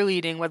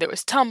cheerleading, whether it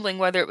was tumbling,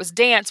 whether it was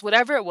dance,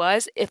 whatever it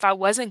was, if I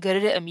wasn't good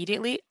at it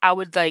immediately, I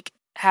would like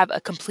have a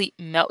complete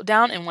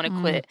meltdown and want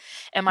to quit.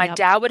 And my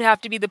dad would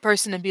have to be the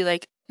person to be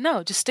like,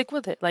 no, just stick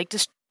with it. Like,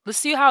 just let's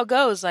see how it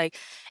goes. Like,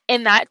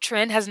 and that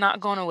trend has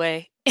not gone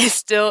away. It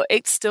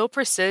still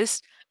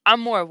persists. I'm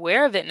more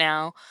aware of it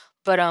now,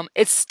 but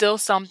it's still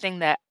something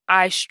that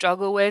I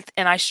struggle with,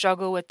 and I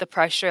struggle with the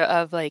pressure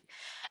of like,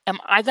 am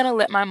I going to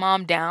let my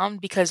mom down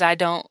because I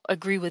don't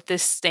agree with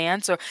this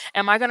stance? Or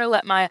am I going to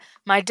let my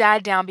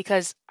dad down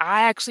because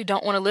I actually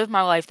don't want to live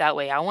my life that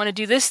way? I want to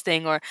do this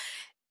thing.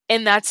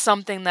 And that's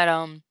something that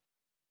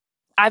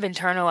I've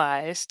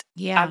internalized.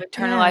 Yeah. I've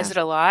internalized it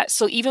a lot.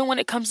 So even when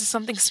it comes to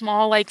something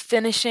small like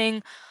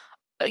finishing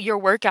your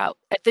workout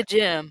at the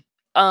gym,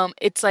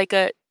 It's like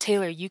a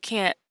Taylor, you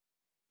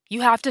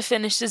have to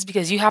finish this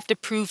because you have to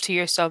prove to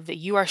yourself that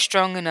you are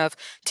strong enough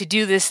to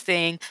do this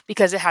thing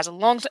because it has a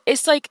long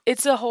it's like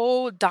it's a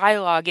whole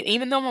dialogue, and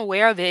even though I'm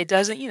aware of it, it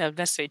doesn't,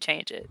 necessarily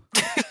change it.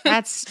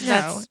 That's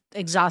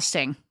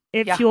exhausting.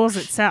 It fuels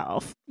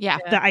itself. Yeah.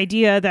 The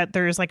idea that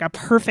there's like a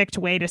perfect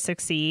way to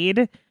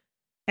succeed,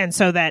 and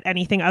so that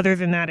anything other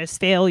than that is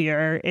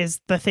failure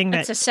is the thing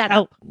It's a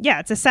setup.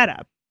 It's a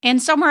setup.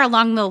 And somewhere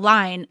along the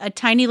line, a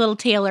tiny little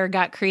Taylor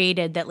got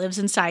created that lives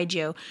inside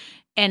you.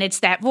 And it's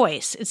that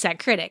voice. It's that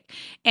critic.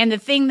 And the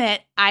thing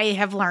that I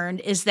have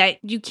learned is that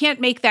you can't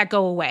make that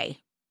go away.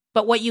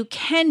 But what you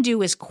can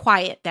do is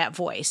quiet that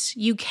voice.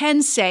 You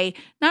can say,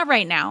 not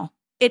right now.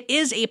 It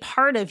is a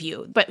part of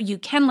you, but you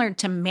can learn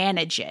to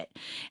manage it.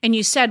 And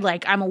you said,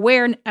 like, I'm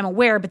aware,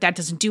 but that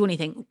doesn't do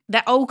anything.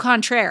 That au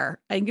contraire,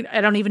 I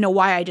don't even know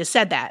why I just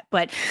said that,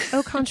 but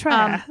Au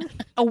contraire.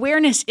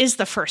 Awareness is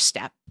the first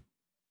step.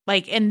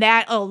 Like, and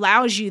that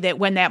allows you that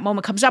when that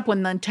moment comes up,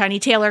 when the tiny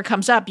Taylor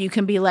comes up, you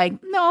can be like,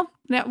 no,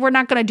 we're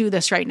not going to do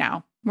this right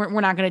now.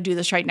 We're not going to do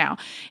this right now.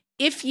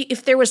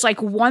 If there was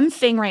like one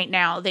thing right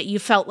now that you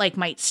felt like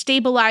might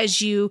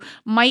stabilize you,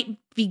 might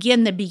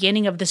begin the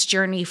beginning of this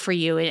journey for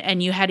you,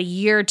 and you had a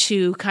year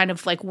to kind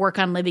of like work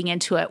on living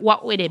into it,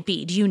 what would it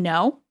be? Do you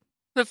know?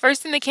 The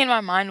first thing that came to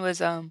my mind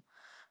was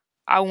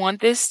I want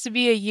this to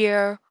be a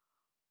year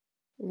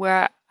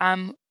where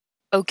I'm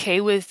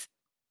okay with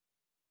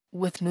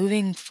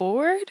moving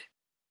forward,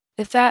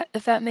 if that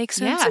makes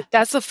sense. Yeah. Like,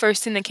 that's the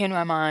first thing that came to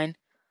my mind.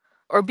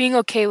 Or being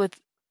okay with,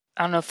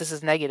 I don't know if this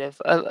is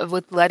negative,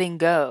 with letting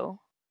go.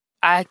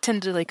 I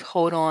tend to like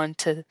hold on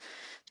to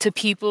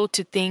people,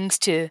 to things,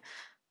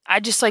 I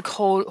just like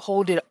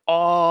hold it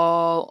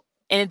all,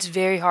 and it's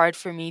very hard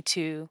for me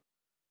to,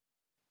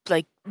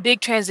 like, big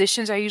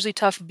transitions are usually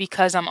tough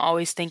because I'm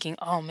always thinking,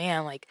 oh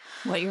man, like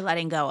What you're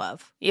letting go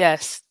of.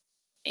 yes,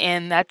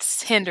 and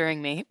that's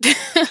hindering me.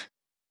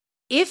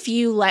 If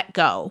you let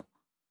go,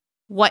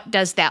 what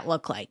does that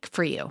look like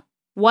for you?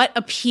 What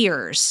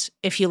appears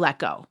if you let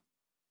go?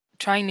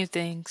 Trying new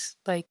things,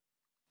 like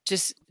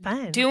just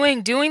Fun.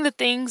 doing the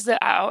things that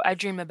I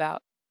dream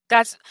about.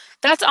 That's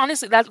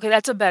honestly,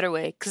 that's a better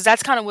way, because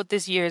that's kind of what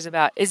this year is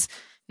about. Is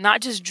not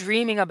just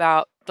dreaming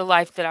about the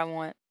life that I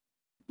want.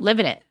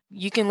 Living it.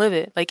 You can live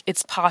it. Like,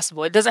 it's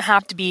possible. It doesn't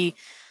have to be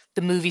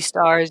the movie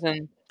stars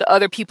and the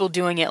other people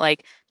doing it.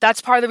 Like,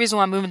 that's part of the reason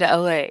why I'm moving to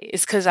LA,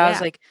 is because I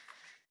was like,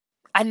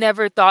 I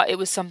never thought it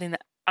was something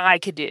that I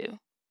could do.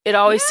 It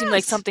always seemed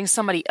like something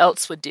somebody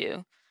else would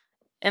do.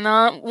 And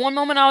one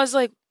moment I was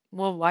like,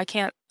 well, why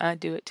can't I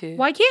do it too?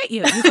 Why can't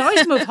you? You can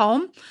always move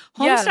home.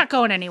 Home's not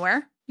going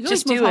anywhere. You can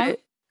Just always do move home.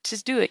 it.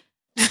 Just do it.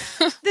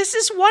 This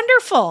is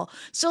wonderful.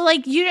 So,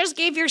 like, you just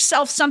gave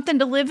yourself something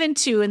to live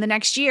into in the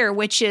next year,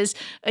 which is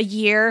a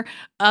year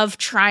of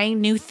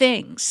trying new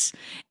things.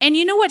 And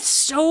you know what's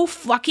so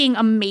fucking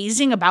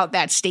amazing about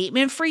that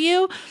statement for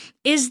you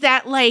is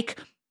that, like,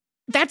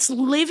 that's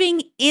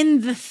living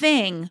in the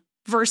thing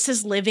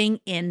versus living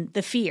in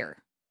the fear.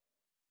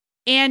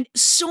 And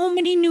so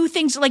many new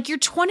things, like your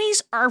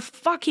 20s are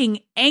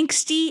fucking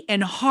angsty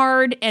and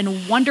hard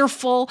and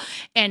wonderful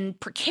and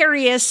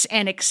precarious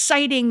and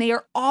exciting. They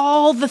are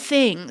all the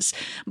things.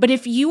 But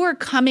if you are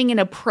coming and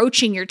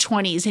approaching your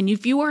 20s, and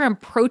if you are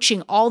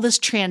approaching all this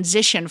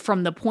transition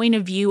from the point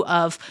of view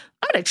of,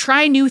 I'm going to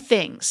try new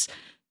things,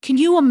 can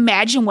you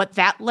imagine what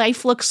that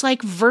life looks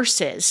like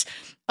versus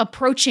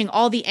approaching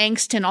all the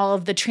angst and all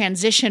of the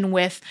transition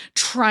with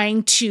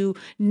trying to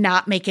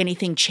not make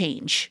anything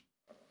change?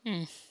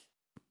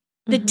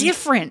 The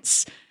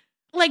difference,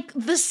 like,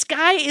 the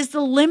sky is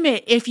the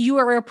limit if you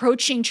are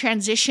approaching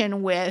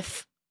transition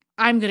with,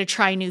 I'm going to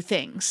try new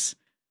things.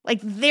 Like,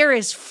 there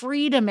is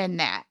freedom in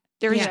that.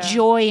 There is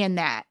joy in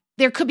that.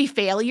 There could be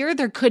failure.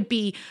 There could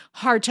be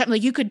hard time.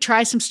 Like, you could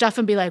try some stuff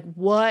and be like,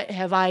 what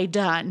have I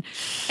done?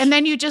 And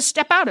then you just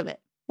step out of it.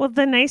 Well,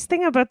 the nice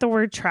thing about the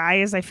word try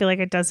is I feel like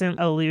it doesn't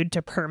allude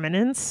to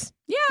permanence.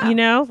 Yeah. You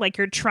know, like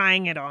you're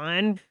trying it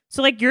on.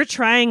 So like you're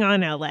trying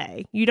on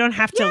LA. You don't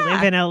have to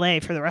live in LA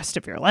for the rest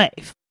of your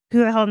life. Who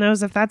the hell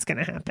knows if that's going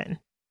to happen?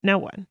 No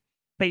one.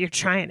 But you're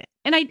trying it.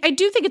 And I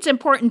do think it's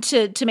important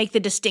to make the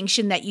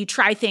distinction that you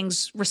try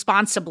things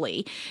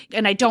responsibly.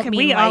 And I don't mean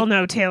we like, all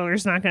know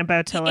Taylor's not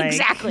about to like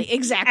exactly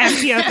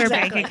empty out their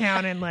bank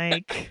account and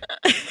like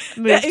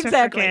move to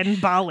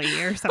freaking Bali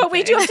or something. But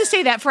we do have to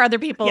say that for other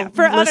people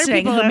for other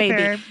listening people who out maybe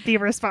there, be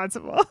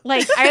responsible.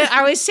 Like I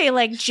always say,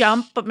 like,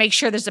 jump, but make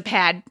sure there's a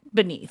pad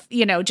beneath,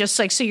 you know, just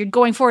like, so you're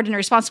going forward in a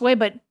responsible way,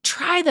 but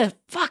try the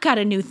fuck out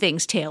of new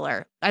things,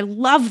 Taylor. I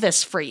love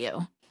this for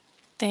you.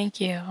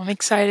 Thank you. I'm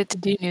excited to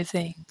do new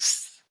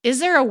things. Is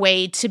there a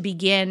way to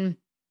begin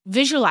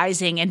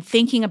visualizing and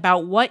thinking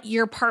about what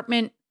your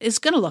apartment is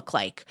going to look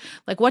like.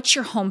 Like, what's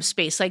your home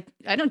space? Like,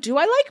 do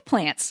I like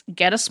plants?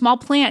 Get a small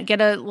plant,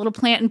 get a little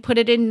plant and put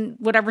it in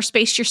whatever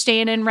space you're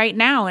staying in right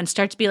now and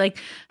start to be like,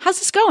 how's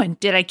this going?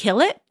 Did I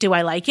kill it? Do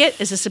I like it?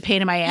 Is this a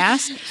pain in my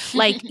ass?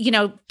 Like,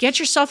 get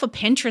yourself a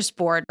Pinterest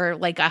board or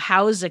like a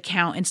house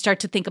account and start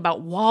to think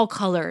about wall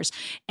colors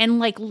and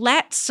like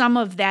let some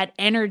of that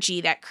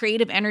energy, that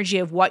creative energy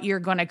of what you're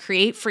going to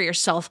create for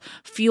yourself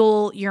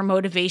fuel your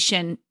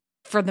motivation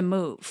for the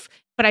move.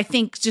 But I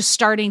think just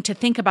starting to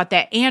think about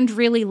that and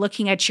really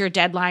looking at your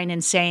deadline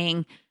and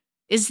saying,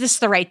 is this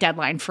the right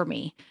deadline for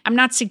me? I'm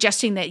not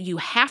suggesting that you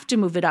have to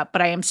move it up,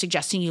 but I am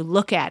suggesting you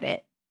look at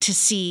it to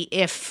see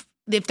if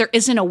there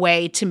isn't a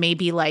way to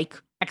maybe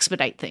like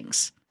expedite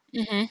things.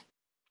 Mm-hmm.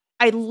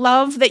 I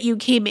love that you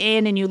came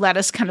in and you let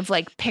us kind of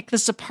like pick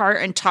this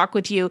apart and talk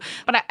with you.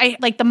 But I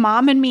like the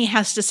mom in me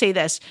has to say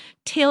this,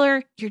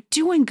 Taylor, you're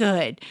doing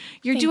good.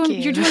 You're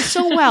doing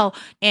so well.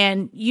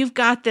 And you've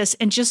got this,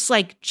 and just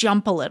like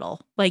jump a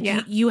little. Like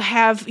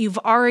you've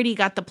already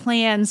got the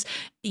plans,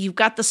 you've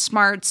got the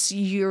smarts,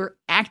 you're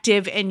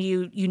active and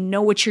you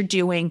know what you're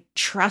doing.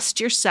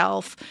 Trust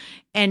yourself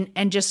and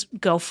just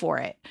go for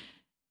it.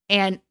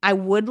 And I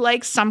would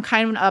like some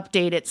kind of an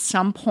update at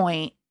some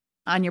point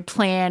on your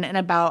plan and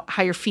about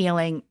how you're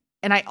feeling.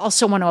 And I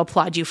also want to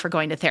applaud you for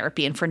going to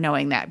therapy and for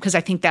knowing that, because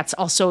I think that's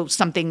also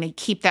something to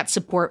keep that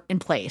support in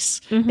place.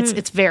 Mm-hmm.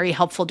 It's very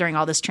helpful during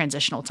all this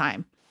transitional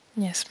time.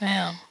 Yes,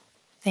 ma'am.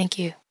 Thank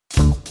you.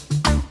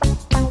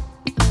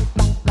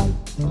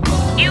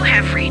 You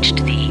have reached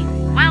the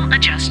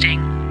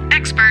Well-Adjusting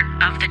Expert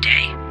of the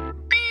Day.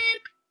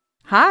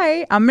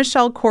 Hi, I'm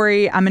Michelle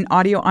Corey. I'm an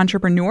audio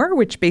entrepreneur,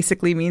 which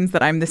basically means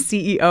that I'm the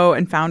CEO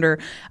and founder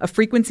of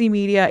Frequency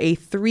Media, a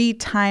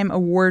 3-time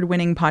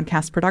award-winning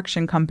podcast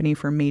production company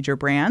for major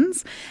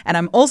brands. And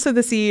I'm also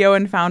the CEO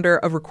and founder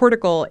of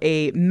Recordical,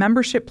 a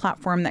membership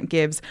platform that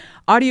gives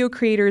audio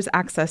creators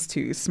access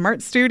to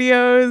smart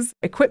studios,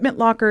 equipment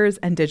lockers,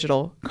 and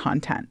digital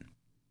content.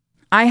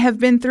 I have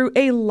been through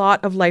a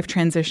lot of life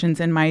transitions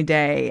in my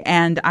day,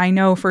 and I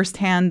know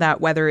firsthand that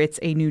whether it's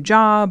a new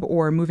job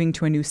or moving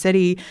to a new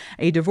city,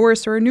 a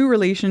divorce or a new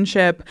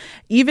relationship,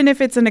 even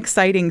if it's an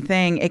exciting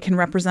thing, it can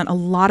represent a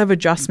lot of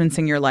adjustments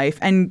in your life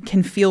and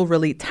can feel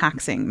really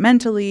taxing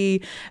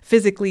mentally,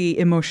 physically,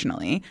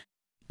 emotionally.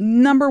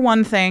 Number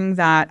one thing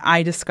that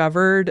I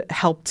discovered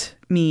helped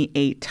me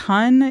a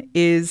ton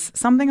is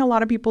something a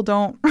lot of people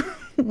don't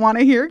want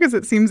to hear because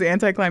it seems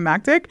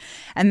anticlimactic.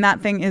 And that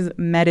thing is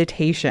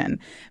meditation.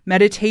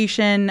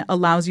 Meditation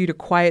allows you to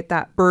quiet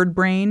that bird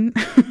brain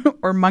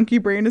or monkey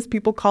brain, as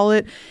people call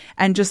it,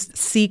 and just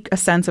seek a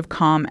sense of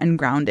calm and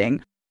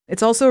grounding.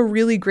 It's also a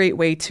really great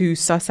way to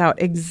suss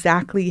out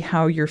exactly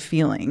how you're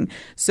feeling.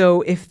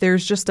 So if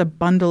there's just a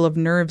bundle of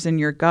nerves in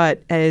your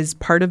gut as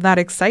part of that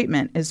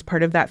excitement, as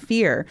part of that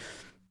fear,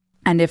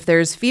 and if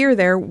there's fear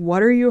there,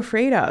 what are you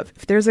afraid of?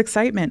 If there's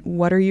excitement,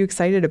 what are you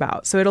excited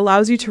about? So it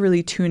allows you to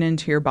really tune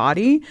into your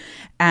body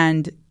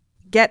and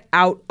get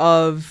out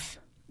of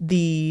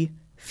the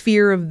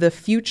fear of the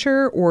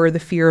future or the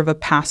fear of a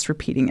past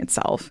repeating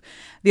itself.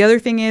 The other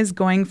thing is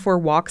going for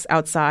walks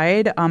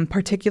outside,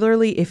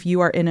 particularly if you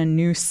are in a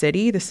new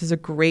city. This is a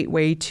great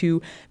way to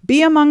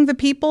be among the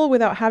people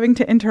without having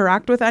to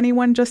interact with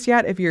anyone just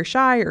yet. If you're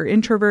shy or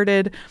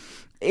introverted,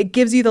 it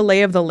gives you the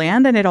lay of the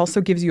land, and it also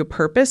gives you a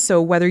purpose.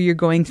 So whether you're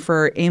going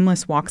for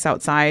aimless walks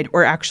outside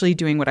or actually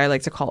doing what I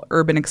like to call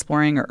urban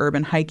exploring or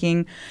urban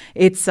hiking,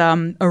 it's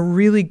a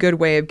really good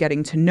way of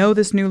getting to know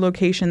this new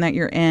location that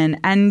you're in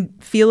and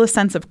feel a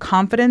sense of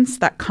confidence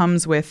that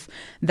comes with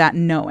that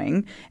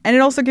knowing. And it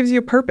also gives you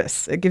a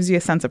purpose. It gives you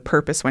a sense of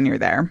purpose when you're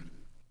there.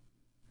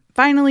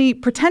 Finally,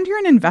 pretend you're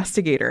an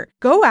investigator.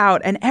 Go out,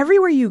 and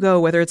everywhere you go,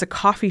 whether it's a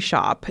coffee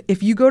shop,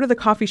 if you go to the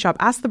coffee shop,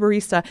 ask the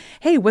barista,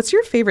 hey, what's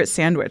your favorite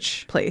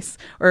sandwich place?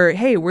 Or,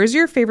 hey, where's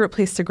your favorite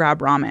place to grab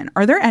ramen?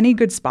 Are there any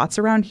good spots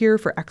around here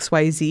for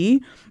XYZ?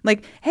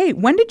 Like, hey,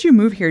 when did you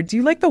move here? Do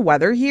you like the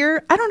weather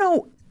here? I don't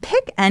know.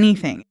 Pick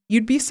anything.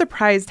 You'd be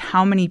surprised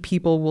how many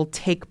people will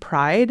take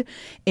pride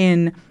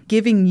in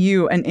giving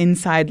you an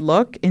inside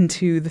look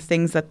into the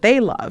things that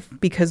they love.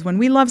 Because when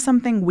we love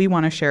something, we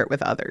want to share it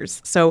with others.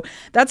 So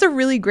that's a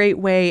really great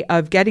way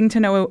of getting to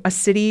know a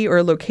city or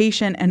a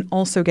location and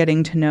also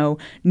getting to know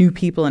new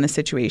people in a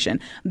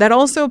situation. That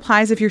also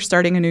applies if you're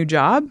starting a new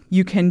job.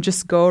 You can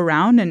just go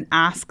around and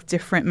ask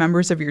different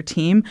members of your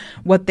team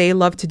what they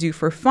love to do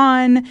for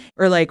fun,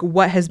 or like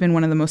what has been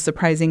one of the most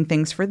surprising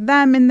things for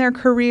them in their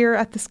career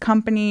at this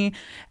company.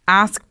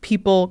 Ask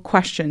people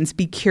questions,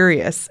 be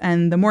curious,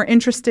 and the more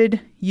interested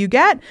you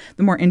get,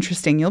 the more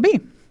interesting you'll be.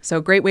 So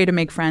great way to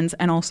make friends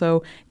and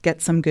also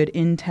get some good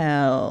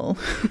intel.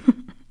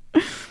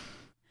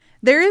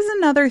 There is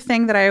another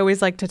thing that I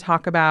always like to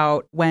talk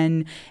about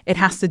when it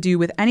has to do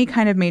with any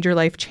kind of major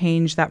life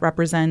change that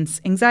represents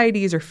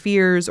anxieties or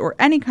fears or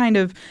any kind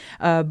of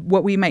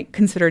what we might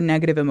consider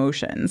negative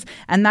emotions.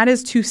 And that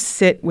is to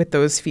sit with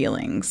those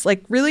feelings.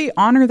 Like, really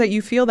honor that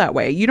you feel that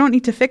way. You don't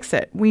need to fix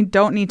it. We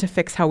don't need to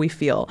fix how we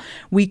feel.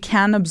 We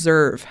can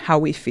observe how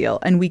we feel,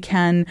 and we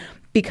can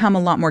become a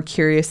lot more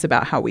curious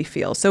about how we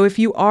feel. So if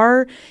you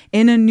are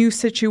in a new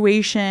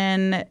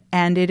situation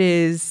and it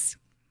is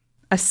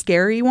a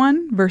scary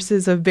one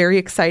versus a very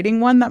exciting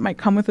one that might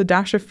come with a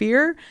dash of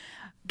fear,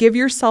 give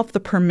yourself the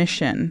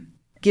permission,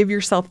 give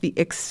yourself the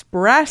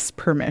express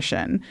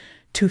permission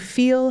to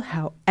feel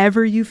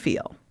however you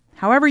feel.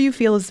 However you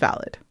feel is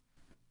valid.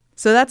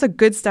 So that's a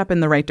good step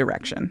in the right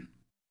direction.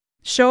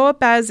 Show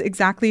up as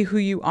exactly who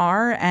you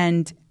are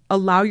and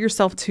allow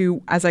yourself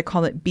to, as I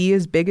call it, be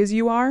as big as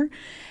you are.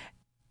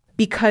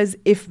 Because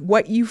if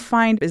what you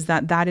find is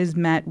that that is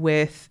met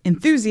with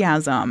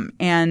enthusiasm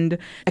and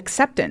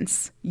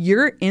acceptance,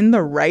 you're in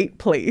the right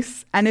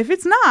place. And if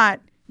it's not,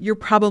 you're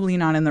probably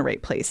not in the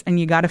right place. And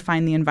you got to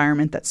find the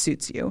environment that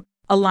suits you.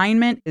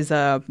 Alignment is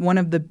one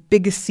of the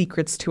biggest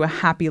secrets to a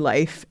happy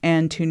life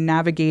and to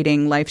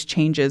navigating life's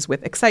changes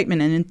with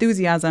excitement and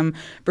enthusiasm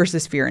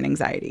versus fear and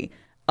anxiety.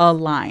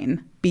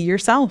 Align. Be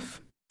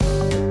yourself.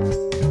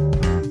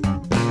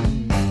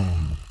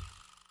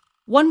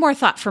 One more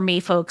thought for me,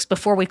 folks,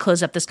 before we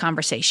close up this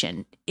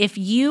conversation. If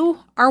you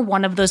are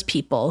one of those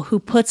people who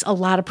puts a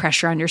lot of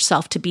pressure on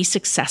yourself to be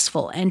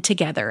successful and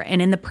together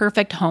and in the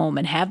perfect home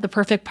and have the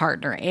perfect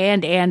partner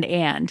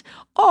and,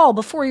 all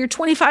before you're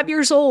 25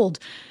 years old,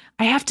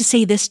 I have to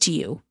say this to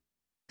you.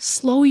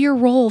 Slow your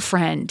roll,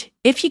 friend,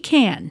 if you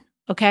can,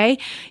 okay?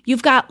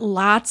 You've got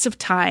lots of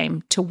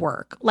time to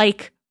work.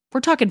 Like, we're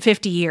talking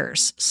 50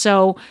 years.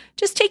 So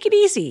just take it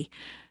easy.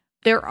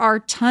 There are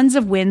tons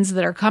of wins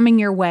that are coming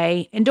your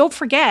way. And don't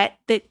forget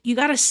that you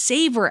got to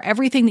savor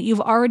everything that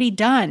you've already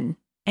done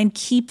and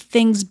keep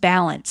things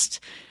balanced.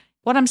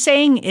 What I'm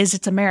saying is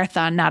it's a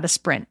marathon, not a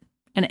sprint.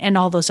 And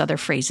all those other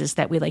phrases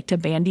that we like to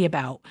bandy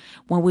about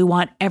when we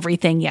want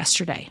everything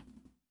yesterday.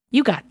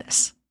 You got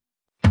this.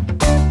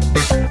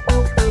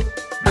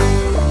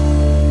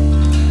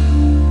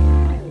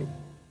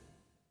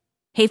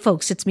 Hey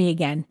folks, it's me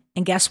again.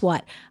 And guess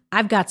what?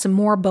 I've got some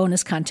more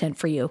bonus content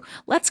for you.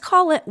 Let's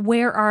call it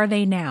Where Are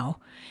They Now?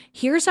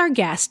 Here's our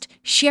guest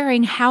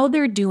sharing how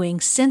they're doing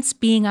since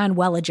being on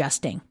Well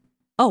Adjusting.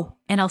 Oh,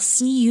 and I'll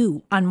see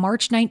you on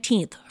March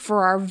 19th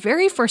for our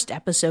very first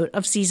episode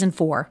of Season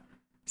 4.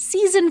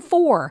 Season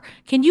 4!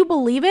 Can you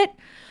believe it?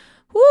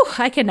 Whew,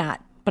 I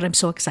cannot, but I'm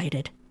so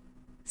excited.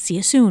 See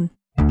you soon.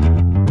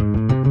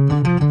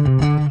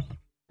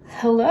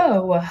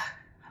 Hello,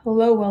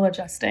 Well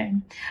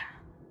Adjusting.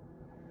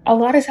 A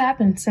lot has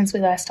happened since we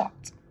last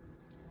talked.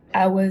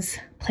 I was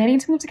planning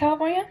to move to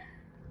California.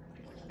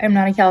 I'm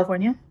not in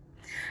California.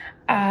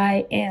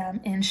 I am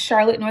in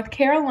Charlotte, North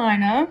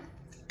Carolina.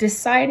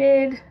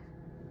 Decided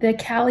that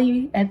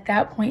Cali at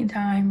that point in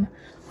time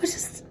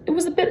it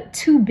was a bit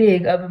too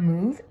big of a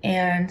move,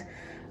 and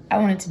I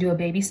wanted to do a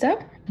baby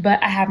step.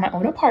 But I have my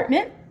own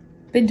apartment.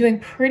 Been doing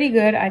pretty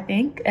good, I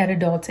think, at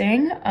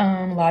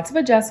adulting. Lots of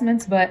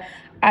adjustments, but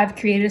I've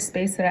created a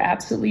space that I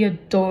absolutely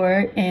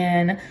adore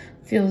and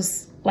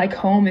feels like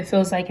home. It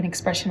feels like an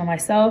expression of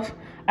myself.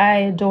 I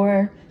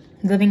adore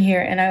living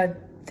here, and I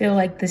feel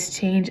like this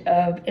change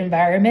of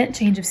environment,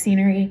 change of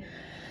scenery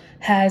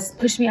has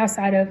pushed me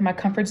outside of my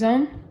comfort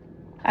zone.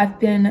 I've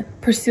been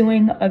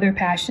pursuing other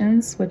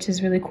passions, which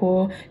is really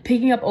cool.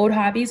 Picking up old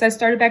hobbies. I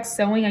started back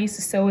sewing. I used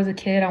to sew as a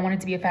kid. I wanted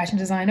to be a fashion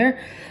designer.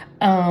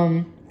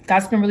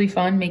 That's been really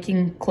fun,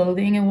 making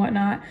clothing and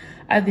whatnot.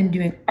 I've been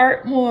doing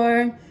art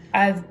more.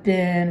 I've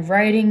been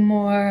writing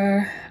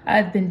more.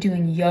 I've been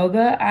doing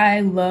yoga.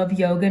 I love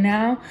yoga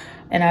now.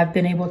 And I've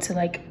been able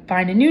to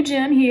find a new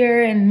gym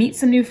here and meet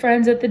some new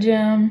friends at the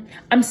gym.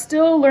 I'm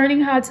still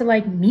learning how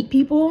to meet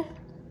people.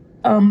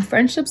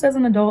 Friendships as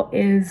an adult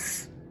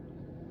is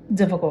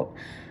difficult.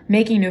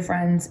 Making new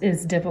friends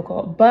is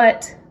difficult,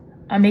 but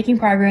I'm making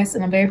progress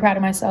and I'm very proud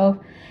of myself.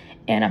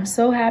 And I'm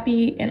so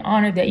happy and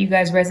honored that you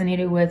guys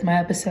resonated with my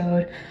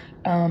episode.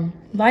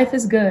 Life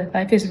is good.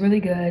 Life is really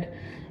good.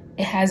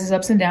 It has its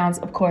ups and downs,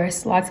 of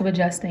course, lots of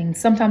adjusting.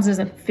 Sometimes it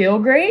doesn't feel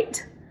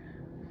great,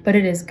 but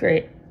it is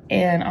great.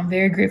 And I'm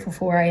very grateful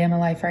for where I am in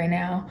life right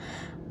now.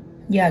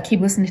 Yeah,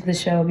 keep listening to the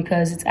show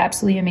because it's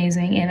absolutely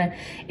amazing. And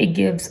it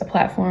gives a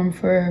platform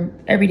for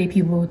everyday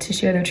people to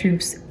share their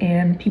truths.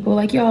 And people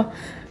like y'all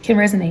can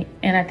resonate.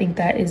 And I think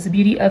that is the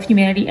beauty of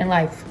humanity and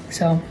life.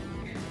 So,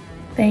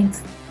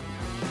 thanks.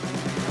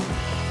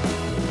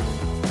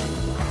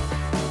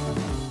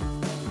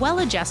 Well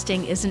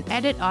Adjusting is an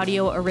Edit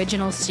Audio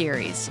original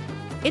series.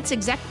 It's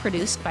exec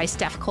produced by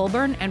Steph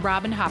Colburn and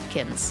Robin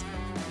Hopkins.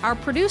 Our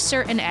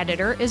producer and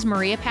editor is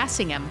Maria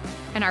Passingham,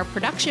 and our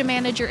production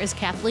manager is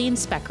Kathleen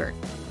Speckert.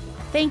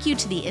 Thank you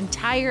to the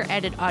entire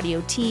Edit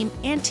Audio team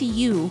and to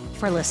you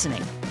for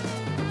listening.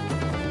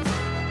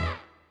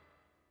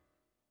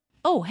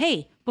 Oh,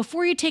 hey,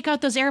 before you take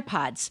out those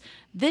AirPods,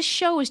 this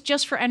show is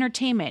just for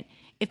entertainment.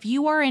 If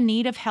you are in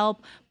need of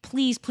help,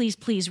 please, please,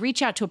 please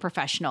reach out to a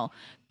professional.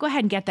 Go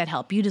ahead and get that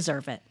help. You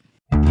deserve it.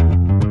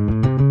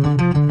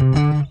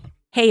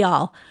 Hey,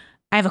 y'all.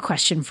 I have a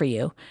question for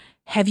you.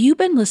 Have you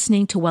been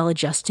listening to Well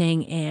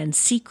Adjusting and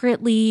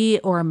secretly,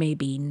 or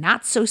maybe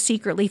not so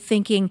secretly,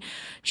 thinking,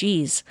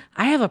 geez,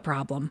 I have a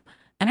problem,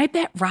 and I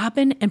bet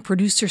Robin and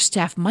producer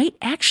Steph might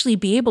actually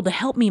be able to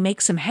help me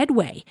make some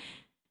headway?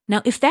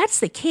 Now, if that's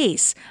the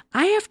case,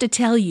 I have to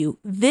tell you,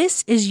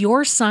 this is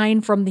your sign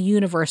from the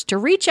universe to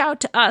reach out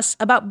to us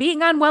about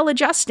being on Well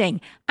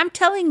Adjusting. I'm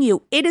telling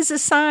you, it is a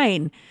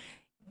sign.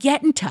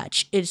 Get in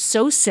touch. It's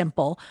so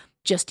simple.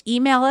 Just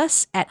email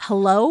us at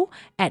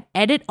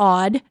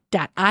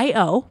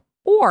hello@editodd.io,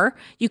 or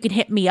you can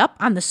hit me up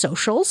on the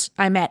socials.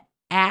 I'm at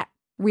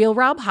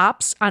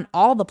RealRobHops on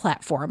all the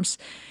platforms.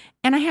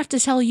 And I have to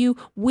tell you,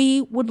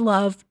 we would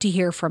love to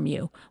hear from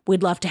you.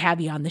 We'd love to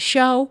have you on the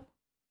show.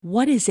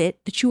 What is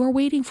it that you are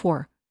waiting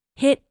for?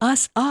 Hit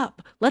us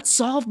up. Let's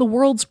solve the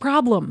world's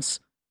problems.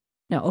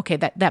 No, okay,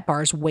 that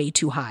bar is way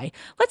too high.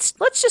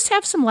 Let's just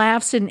have some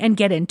laughs and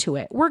get into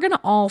it. We're going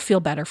to all feel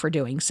better for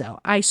doing so,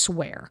 I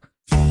swear.